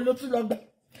àsìkò ló tún lọ gbà.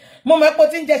 Mo mọ̀ pé ó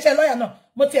ti ń jẹṣẹ́ lọ́yà náà,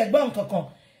 mo ti ẹ̀gbọ́n nǹkan kan.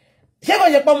 Ṣé kò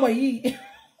ṣe pé ọmọ yìí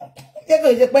ṣé kò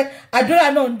ṣe pé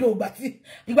àdúrà náà ń do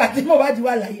ìgbà tí mo bá di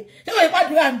wà láyé. Ṣé kò ṣe pé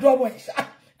àdúrà ń do ọmọ ẹ̀ṣá?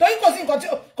 Torí kò sí nǹkan tí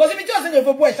kò síbi tí ò sí lè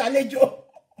fò bó ẹ̀ṣá lẹ́jọ́.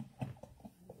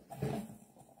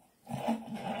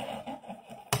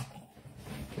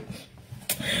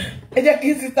 Ẹ jẹ́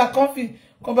kí Sister Comfy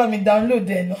kó bá mi download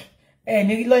ẹ̀ náà. Ẹ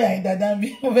ní rí lọ́yà yìí dáadáa bí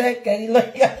mo fẹ́ kẹ́rí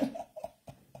lọ́yà.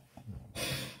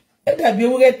 Ẹ dàbí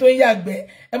ewúrẹ́ tó ń yàgbẹ́.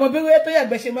 Ẹ mọ̀ bí ewúrẹ́ tó ń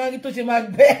yàgbẹ́ ṣe máa rí tó ṣe máa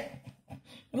gbẹ́.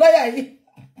 Lọ́yà yìí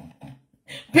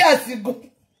bí àsìkò.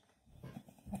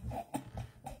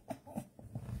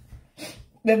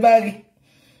 Bẹ́ẹ̀ bá rí.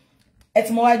 Ẹ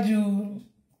ti mọ wájú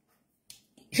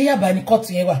ṣé Yaba ní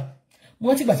kóòtù yẹn wà. Mo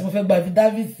rántí ìgbà tí mo fẹ́ gba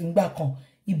David ńgbà kan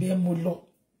ibẹ̀ mo lọ.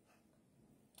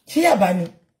 Ṣé Yaba ni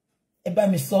ẹ bá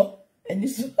mi sọ ẹni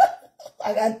sùn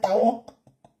ara ń ta wọ́n.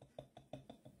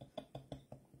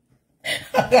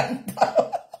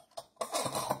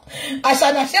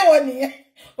 Àṣànà ṣé wọ́n nìyẹn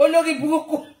olórí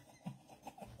burúkú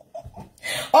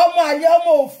ọmọ àlè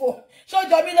ọmọ òfò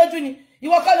ṣọjọ mi lójú ni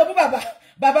ìwọ kọ́ ló bú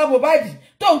bàbá Mohbad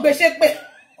tó ń gbé ṣépè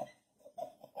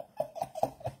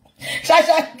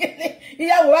ṣàṣà gidi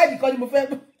ìyá Mohbad kọ́ ni mo fẹ́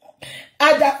bú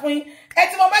àdá fún yín. Ẹ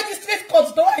ti mọ magistrate court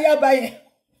tó wà Yaba yẹn.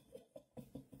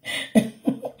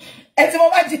 Ẹ ti mọ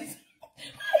magistrate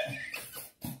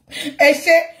ẹ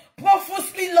ṣe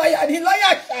profusely lawyer ni lawyer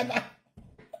Àṣànà.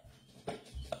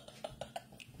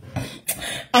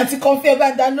 Àti Comfy ẹ bá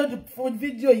download the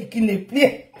video yìí kí n lè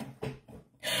play.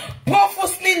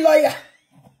 Profusely lawyer.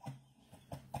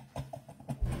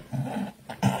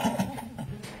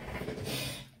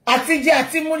 àti jẹ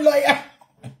àti mú lọ́yà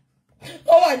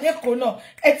ó wà lẹ́kọ̀ọ́ náà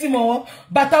ẹ ti mọ̀ wọ́n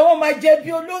bàtà wọn máa jẹ bí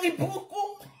olórí burúkú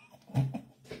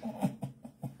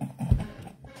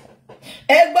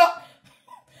ẹ gbọ́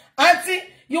aunty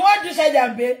you want do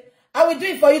shajambe I will do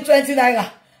it for you 20 naira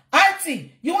aunty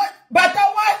you want bàtà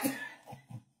what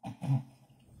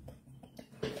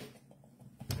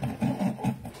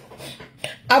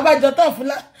abájọ tó fún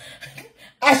la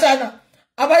Ashana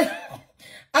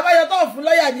abájọ tó fún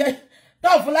lọ́yà jẹ tó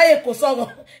fún láyé kò sọ̀rọ̀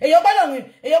èyàn gbọ́dọ̀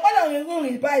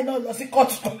rìn báyìí náà lọ sí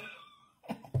court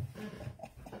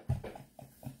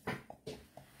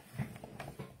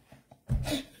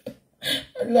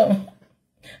Ọlọ́run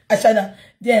Ashana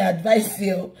there advice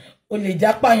you o lè já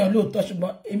pààyàn lóòótọ́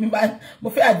ṣùgbọ́n èmi mo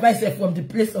fẹ́ advice from the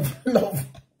place of love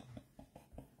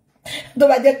tó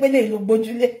bá jẹ́ pé lè lo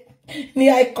gbójúlé ní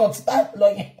high court tá lọ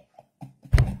yẹn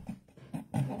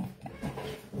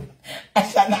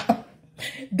Ashana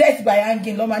death by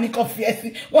hanging lo ma ní kó fi esi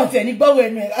wọ́n ti ẹni gbọ́rọ̀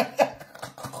ẹnu ẹ̀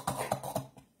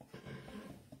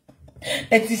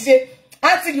ẹ ti ṣe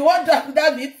auntie you want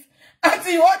David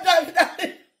auntie you want David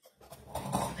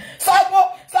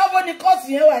Sabo ní court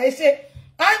yẹn wà ẹ ṣe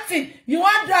auntie you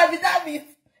want David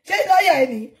ṣé lọ́yà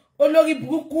ẹni olórí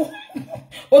burúkú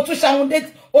ó tún ṣàwọn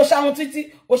ó ṣàwọn títí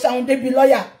ó ṣàwọn débi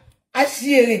lọ́yà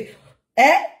àṣìírè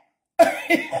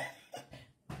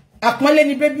àpọ́nlé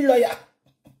ni baby lọ́yà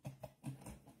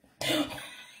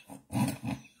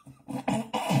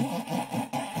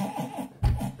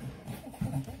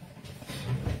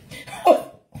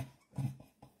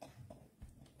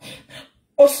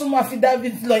ó súnmọ́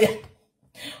affidavit lọ́yà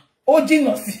ó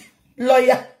jìnnà sí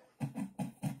lọ́yà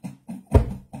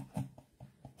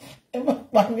ẹ má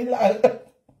pa mí láàárọ̀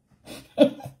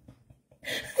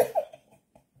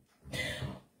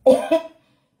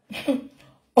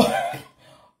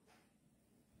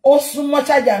ó súnmọ́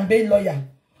Ṣàjàmbé lọ́yà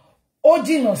ó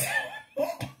jìnnà sí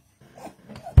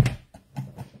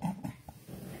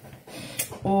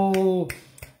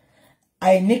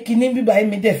àìní kíní bíbá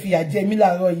ẹ̀mí dẹ̀ fi àjẹ́ mi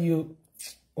láàárọ̀ yìí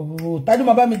o tádùn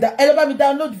máa bá mi ẹ lọ bá mi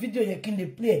download fídíò yẹn kí n lè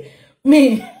play mi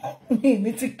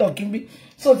ní TikTok bí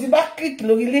so tí bá click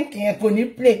lórí link yẹn kò ní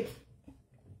play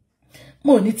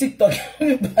mo ní TikTok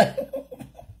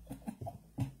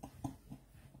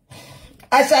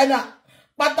Ashana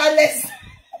pataless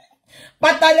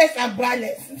and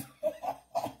braless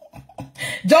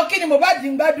jọ kí ni mo bá di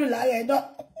ń gbádùn lára ẹ̀ náà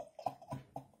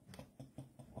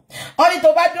ó ní tó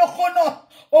bá dóko náà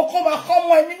oko máa kọ́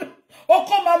mọ́ ẹ nínú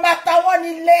oko máa ta wọ́n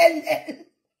ní lẹ́lẹ̀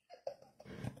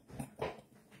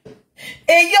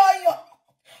èyí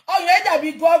ọyàn ẹ̀ dàbí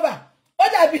guava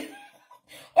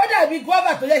ó dàbí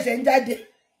guava tó ṣẹ̀ṣẹ̀ ń jáde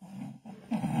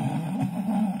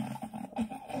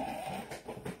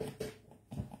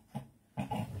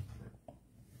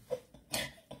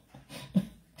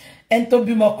ẹni tó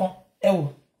bímọ kan ẹ wò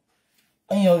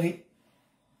ọyàn rí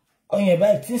ọyàn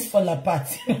báyìí things fall apart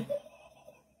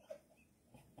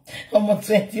ọmọ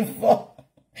 24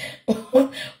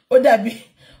 ó dàbí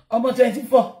ọmọ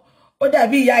 24 ó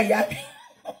dàbí ìyá mi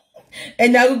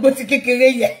ẹni arúgbó ti kékeré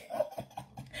yẹ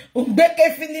ògbéké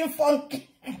feeling funky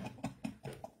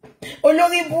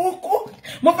olórí burúkú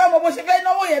mo fẹ́ mọ bó ṣe fẹ́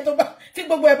náwó yẹn tó bá tí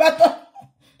gbogbo ẹ̀ bá tán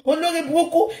olórí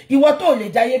burúkú ìwọ tó lè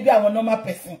jáyé bí àwọn normal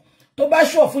person tó bá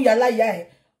ṣọ́ fún yàlá ìyá ẹ̀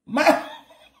má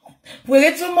wèrè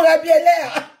tún múra bí ẹlẹ́yà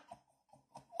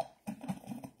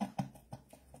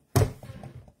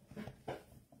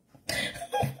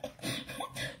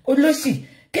olóṣì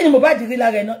kí ni Mohbad rí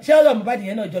lára ẹ̀ náà ṣé ọ̀rọ̀ Mohbad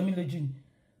yẹn náà jọ mí lójú ni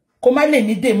kó má lè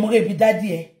ní dé múre bí dádì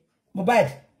ẹ̀ Mohbad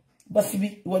bọ́ síbí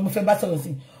ìwọ ni mo fẹ́ bá sọ̀rọ̀ sí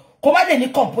kó má lè ní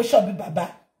composure bí bàbá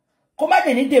kó má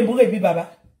lè ní dé múre bí bàbá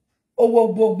owó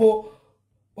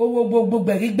gbogbo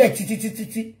gbẹ̀rígbẹ̀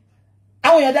títí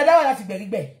àwọn èèyàn dáadáa wà láti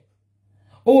gbẹ̀rígbẹ̀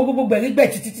owó gbogbo gbẹ̀rígbẹ̀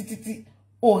títí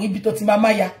orí ibi tó ti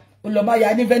máa ya ó lọ máa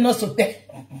ya ní Venus hotel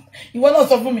ìwọ náà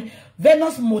sọ fún mi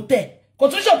Venus motel kò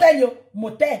tún ṣòtẹ́ yìí o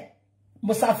motel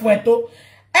mo sá fún ẹ tó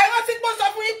ẹ̀rọ tí mo sọ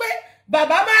fún yín pé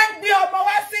bàbá máa ń gbé ọmọ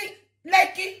wá sí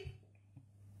Lẹ́kì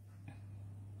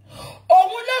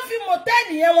òun ló fi motel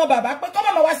yẹn wọn bàbá pé kọ́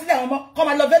máa wá sílẹ̀ àwọn ọmọ kọ́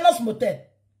máa lọ Venus motel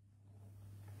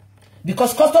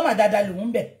because customer dáadáa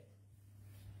lòun bẹ̀.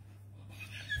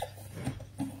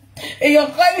 èèyàn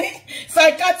kan ní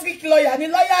psychiatric lawyer ní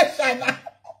lawyer Ashana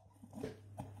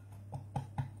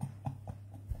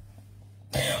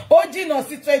ó jìnnà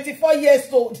sí 24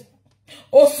 years old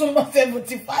ó súnmọ́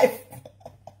 75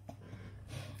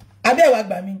 abẹ́wà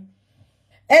gbà mí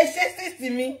ẹ ṣe sísì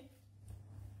mi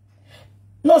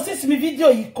no sísì mi fídíò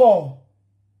yìí kọ́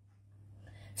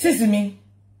sísì mi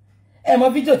ẹ mọ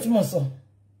fídíò tí mo sọ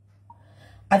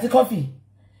àti kọfí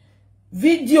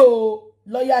fídíò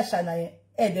lawyer Ashana yẹn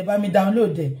ẹ dẹ̀ bá mi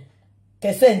download ẹ̀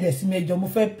kẹ́ send sí mi ẹjọ́ mo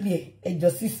fẹ́ play ẹjọ́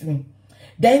sis mi.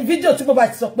 Then video tí mo bá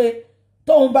ti sọ pé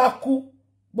tóun bá kú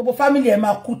gbogbo family ẹ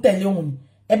máa kú tẹ̀lé òun.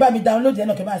 Ẹ bá mi download ẹ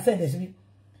náà kẹ́ máa send sí mi.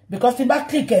 Because tí bá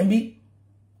click ẹ nbí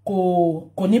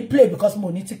kò ní play because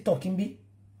mo ní TikTok nbí.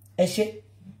 Ẹ ṣé.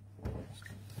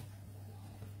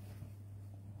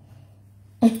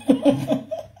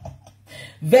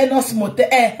 Venus Motel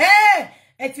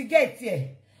ẹ ti get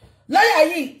here. Lọ́yà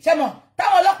yìí ṣé mọ̀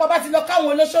táwọn ọlọ́pàá bá ti lọ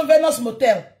káwọn olóṣó Venus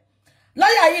Motel.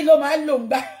 Lọ́yà yìí ló máa ń lò ń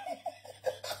gbà.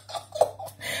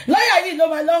 Lọ́yà yìí ló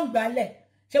máa lọ ń gbálẹ̀.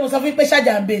 Ṣé mo sọ fún pé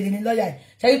ṣájà ń bèèrè ni lọ́yà yìí.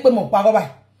 Ṣé rí pé mo parọ́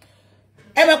báyìí.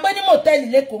 Ẹ mọ̀ pé ní mòtẹ́ẹ̀lì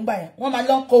lẹ́kọ̀ọ́ ń gbà yẹn wọ́n máa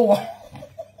lọ ń kó wọn.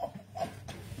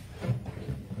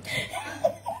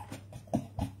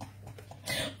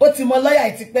 Ó ti mọ lọ́yà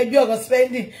yìí ti pẹ́ bí ọ̀rọ̀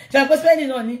spending. Ṣé pé spending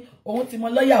náà ni òun ti mọ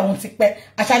lọ́yà òun ti pẹ́.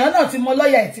 Àṣànà náà ti mọ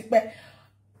lọ́yà yìí ti pẹ́.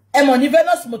 Ẹ mọ̀ ní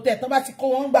Venus Motel tó bá ti kó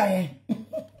wọn gbà yẹn.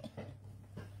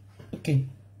 Okay.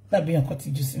 Tàbí nǹkan tí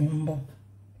jù sí mi ń bọ̀.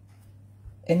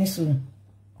 Ẹni sùúrù.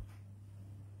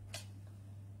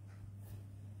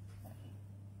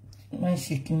 Máa ń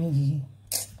ṣe kíní yìí.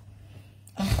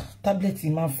 Tábìlẹ̀tì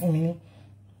máa fún mi ní.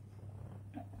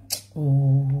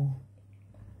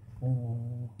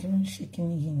 Kí ló ń ṣe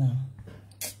kíní yìí náà?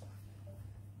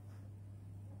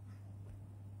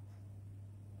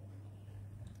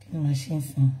 Kí ni màá ṣe ń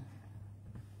sìn?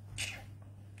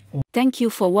 Thank you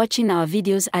for watching our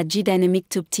videos at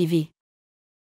Gdynamictube TV.